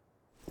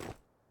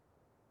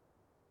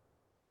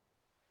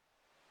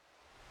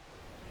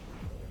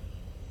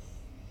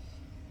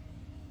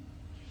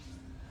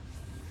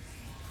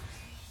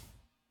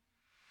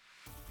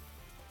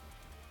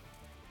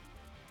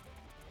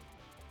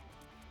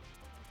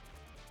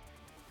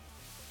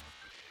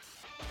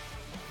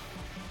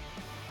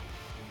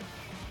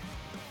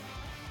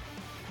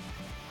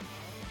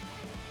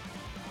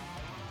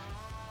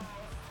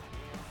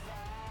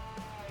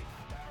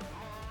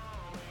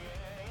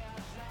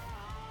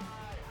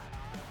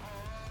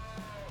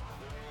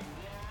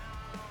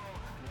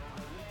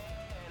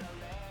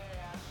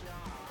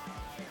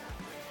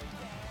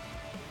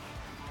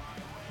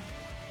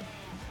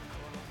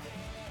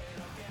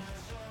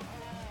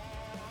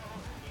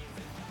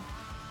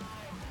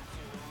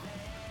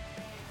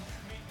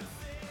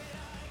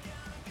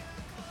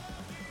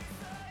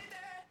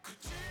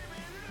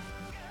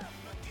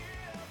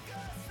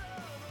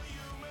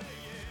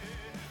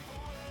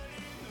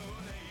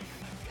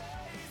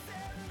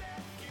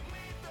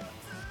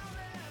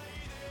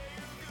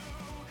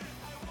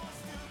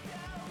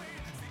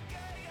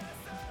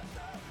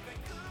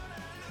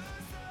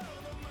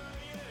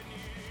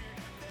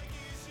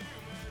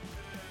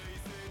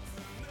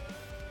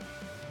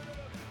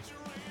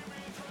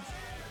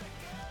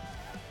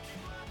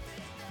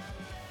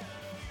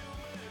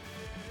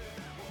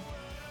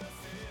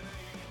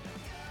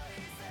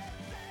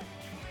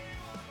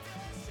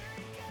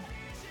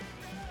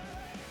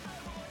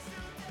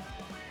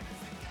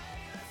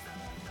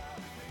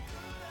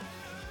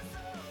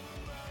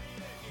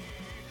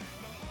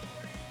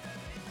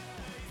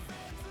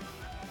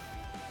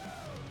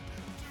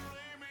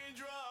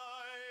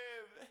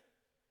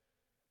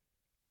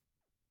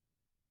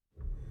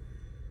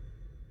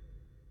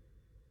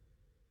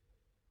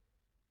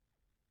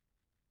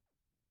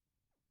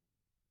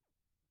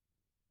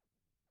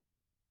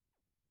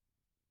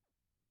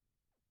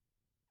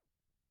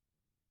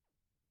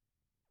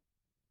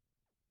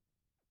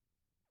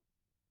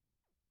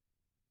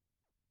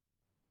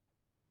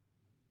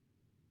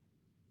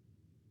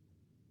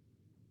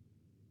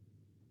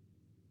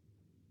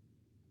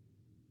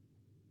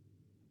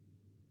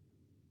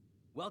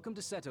 Welcome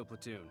to Seto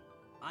Platoon.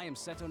 I am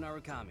Seto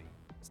Narukami.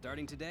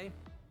 Starting today,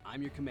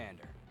 I'm your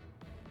commander.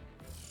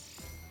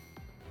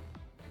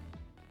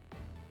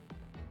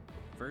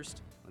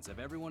 First, let's have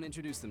everyone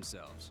introduce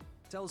themselves.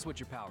 Tell us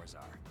what your powers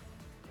are.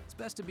 It's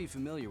best to be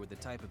familiar with the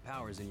type of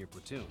powers in your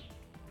platoon.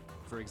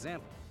 For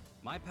example,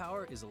 my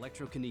power is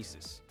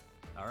electrokinesis.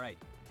 All right,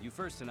 you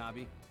first,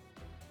 Hanabi.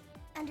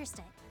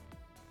 Understood.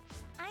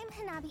 I'm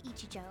Hanabi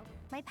Ichijo.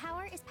 My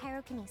power is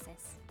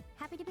pyrokinesis.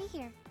 Happy to be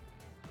here.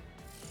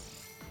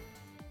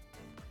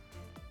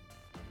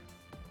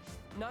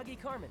 Nagi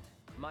Carmen.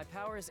 My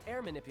power is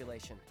air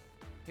manipulation.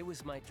 It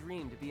was my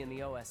dream to be in the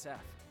OSF.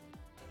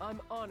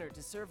 I'm honored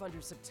to serve under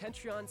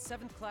Septentrion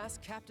 7th Class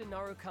Captain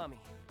Narukami.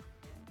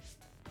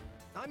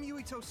 I'm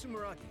Yuito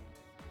Sumeragi.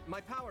 My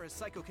power is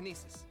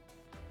psychokinesis.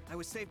 I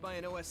was saved by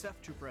an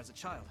OSF trooper as a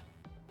child.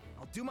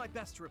 I'll do my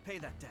best to repay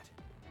that debt.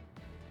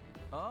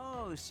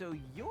 Oh, so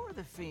you're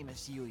the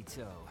famous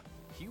Yuito.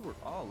 You were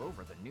all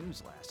over the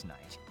news last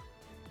night.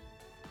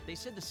 They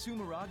said the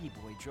Sumeragi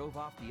boy drove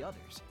off the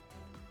others.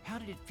 How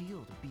did it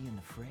feel to be in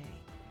the fray?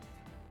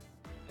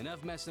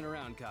 Enough messing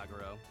around,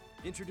 Kagero.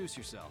 Introduce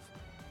yourself.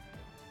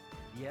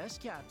 Yes,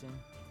 Captain.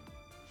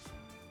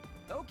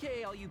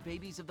 Okay, all you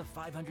babies of the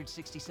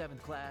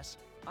 567th class.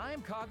 I'm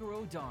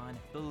Kagero Dawn,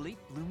 the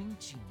late-blooming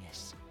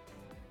genius.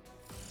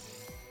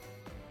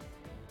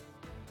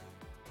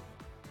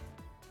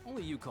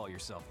 Only you call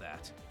yourself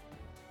that.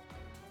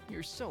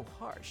 You're so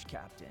harsh,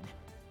 Captain.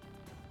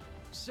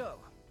 So,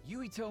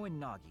 Yuito and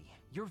Nagi,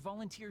 you're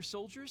volunteer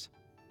soldiers?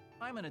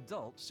 I'm an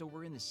adult, so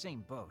we're in the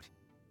same boat.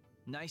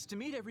 Nice to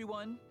meet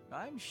everyone.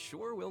 I'm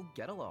sure we'll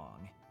get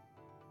along.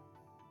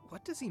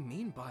 What does he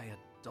mean by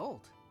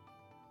adult?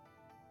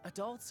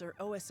 Adults are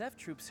OSF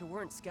troops who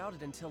weren't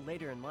scouted until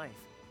later in life.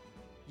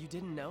 You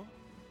didn't know?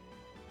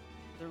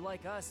 They're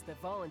like us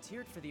that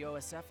volunteered for the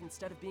OSF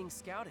instead of being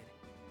scouted.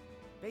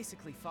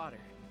 Basically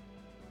fodder.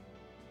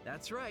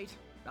 That's right.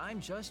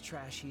 I'm just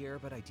trash here,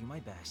 but I do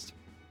my best.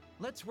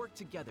 Let's work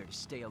together to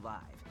stay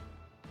alive.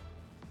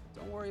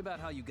 Don't worry about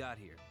how you got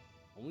here.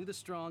 Only the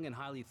strong and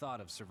highly thought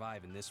of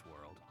survive in this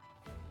world.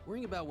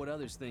 Worrying about what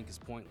others think is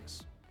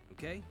pointless,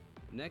 okay?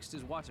 Next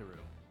is Wataru.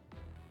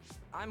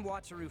 I'm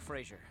Wataru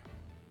Frazier.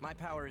 My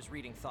power is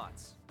reading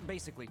thoughts,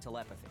 basically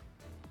telepathy.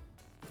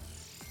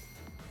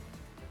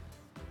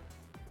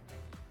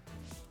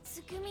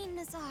 Tsugumi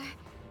Nazar,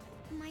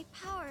 my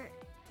power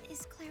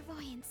is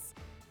clairvoyance.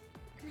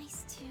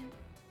 Nice to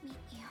meet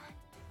you.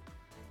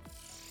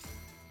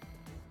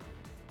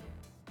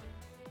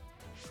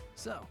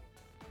 So,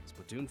 it's a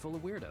platoon full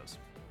of weirdos.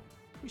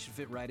 We should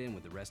fit right in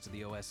with the rest of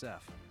the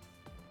OSF.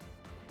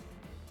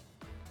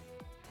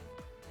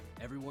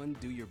 Everyone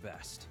do your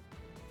best.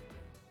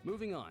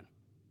 Moving on.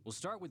 We'll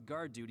start with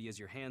guard duty as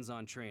your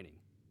hands-on training.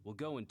 We'll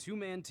go in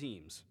two-man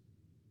teams.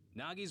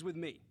 Nagi's with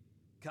me,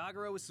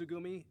 Kagero with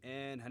Tsugumi,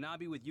 and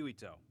Hanabi with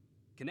Yuito.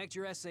 Connect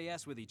your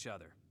SAS with each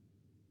other.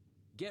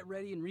 Get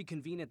ready and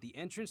reconvene at the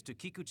entrance to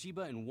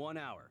Kikuchiba in 1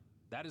 hour.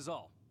 That is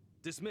all.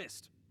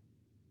 Dismissed.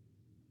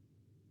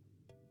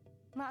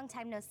 Long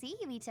time no see,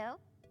 Yuito.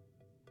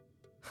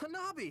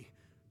 Hanabi!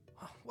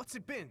 What's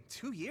it been,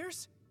 2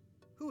 years?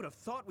 Who would have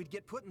thought we'd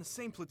get put in the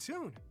same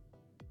platoon?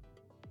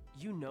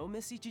 You know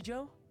Miss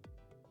Ichijo?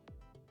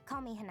 Call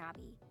me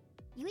Hanabi.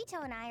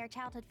 Yuito and I are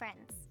childhood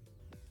friends.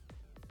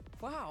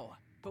 Wow,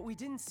 but we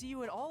didn't see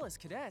you at all as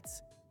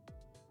cadets.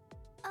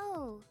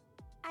 Oh,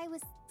 I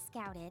was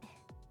scouted.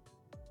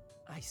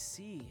 I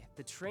see.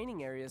 The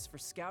training areas for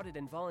scouted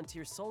and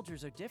volunteer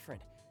soldiers are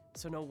different,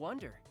 so no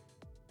wonder.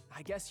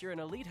 I guess you're an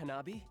elite,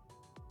 Hanabi.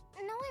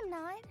 No, I'm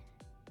not.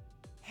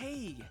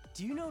 Hey,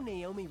 do you know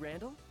Naomi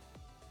Randall?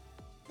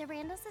 The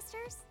Randall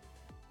sisters?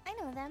 I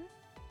know them.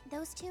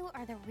 Those two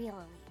are the real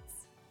elites.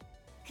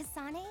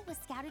 Kasane was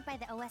scouted by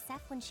the OSF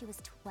when she was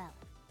 12.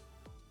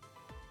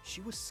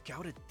 She was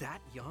scouted that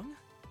young?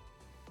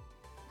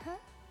 Huh?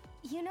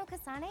 You know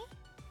Kasane?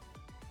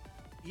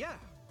 Yeah.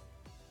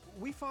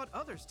 We fought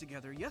others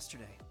together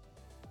yesterday.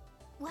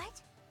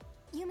 What?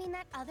 You mean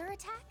that other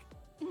attack?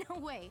 No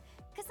way.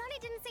 Kasane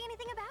didn't say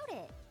anything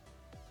about it.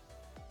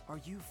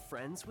 Are you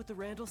friends with the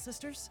Randall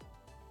sisters?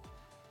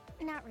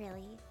 Not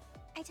really.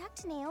 I talk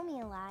to Naomi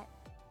a lot,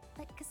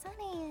 but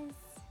Kasane is...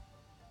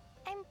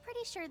 I'm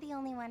pretty sure the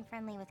only one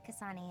friendly with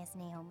Kasane is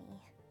Naomi.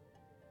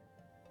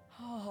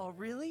 Oh,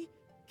 really?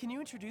 Can you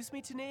introduce me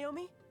to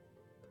Naomi?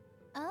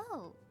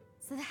 Oh,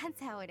 so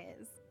that's how it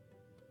is.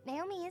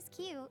 Naomi is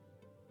cute.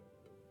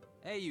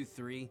 Hey, you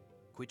three.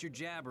 Quit your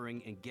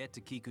jabbering and get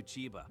to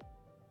Kikuchiba.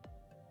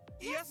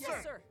 Yes, sir!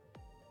 Yes, sir!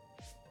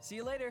 See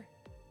you later.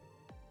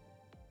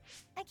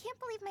 I can't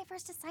believe my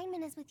first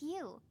assignment is with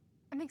you.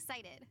 I'm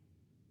excited.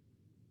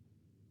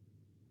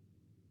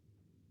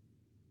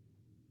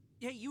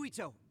 Hey,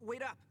 Yuito,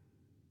 wait up!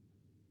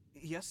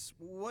 Yes,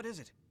 what is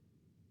it?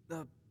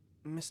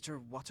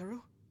 Mr.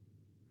 Wataru?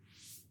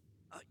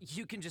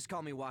 You can just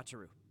call me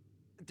Wataru.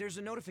 There's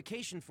a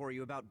notification for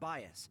you about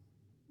bias.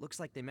 Looks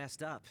like they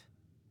messed up.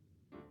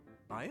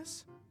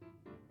 Bias?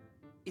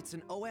 It's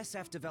an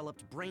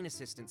OSF-developed brain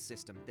assistance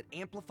system that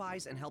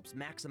amplifies and helps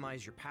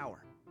maximize your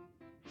power.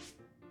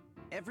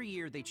 Every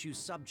year, they choose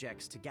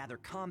subjects to gather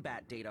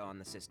combat data on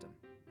the system,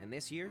 and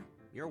this year,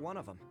 you're one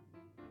of them.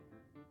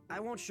 I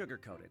won't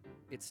sugarcoat it.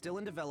 It's still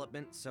in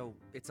development, so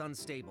it's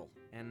unstable,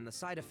 and the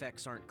side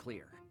effects aren't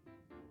clear.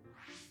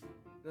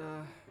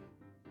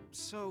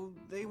 So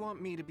they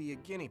want me to be a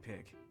guinea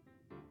pig?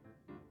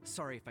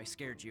 Sorry if I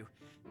scared you.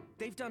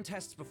 They've done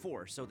tests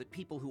before so that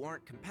people who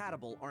aren't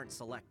compatible aren't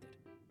selected.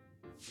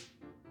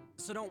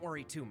 So don't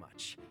worry too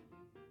much.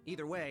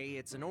 Either way,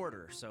 it's an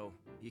order, so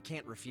you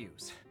can't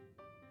refuse.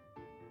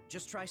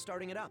 Just try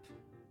starting it up.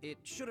 It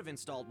should have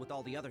installed with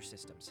all the other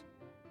systems.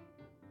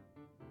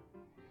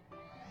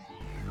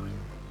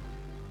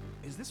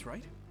 Is this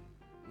right?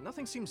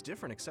 Nothing seems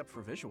different except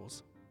for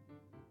visuals.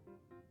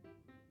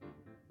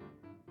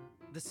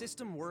 The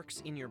system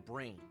works in your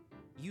brain,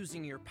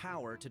 using your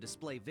power to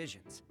display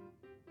visions.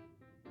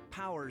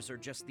 Powers are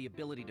just the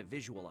ability to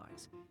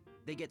visualize.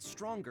 They get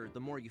stronger the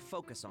more you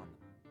focus on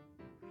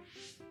them.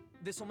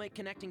 This'll make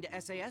connecting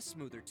to SAS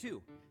smoother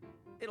too.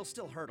 It'll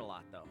still hurt a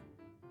lot though.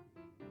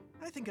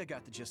 I think I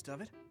got the gist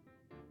of it.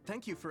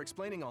 Thank you for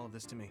explaining all of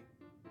this to me.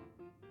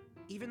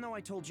 Even though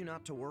I told you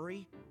not to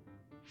worry,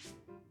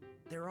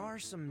 There are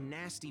some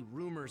nasty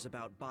rumors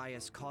about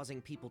bias causing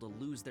people to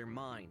lose their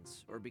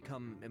minds or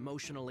become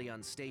emotionally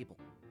unstable.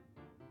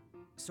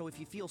 So if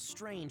you feel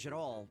strange at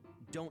all,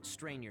 don't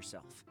strain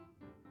yourself.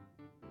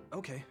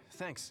 Okay,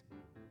 thanks.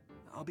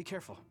 I'll be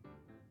careful.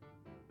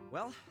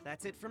 Well,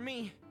 that's it from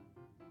me.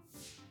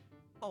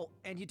 Oh,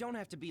 and you don't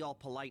have to be all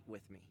polite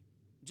with me.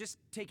 Just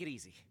take it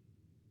easy.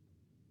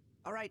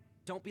 All right,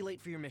 don't be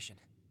late for your mission.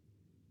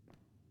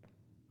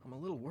 I'm a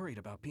little worried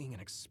about being an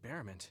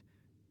experiment.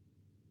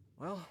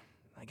 Well,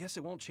 I guess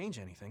it won't change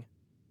anything.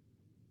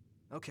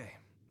 Okay,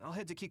 I'll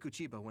head to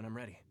Kikuchiba when I'm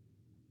ready.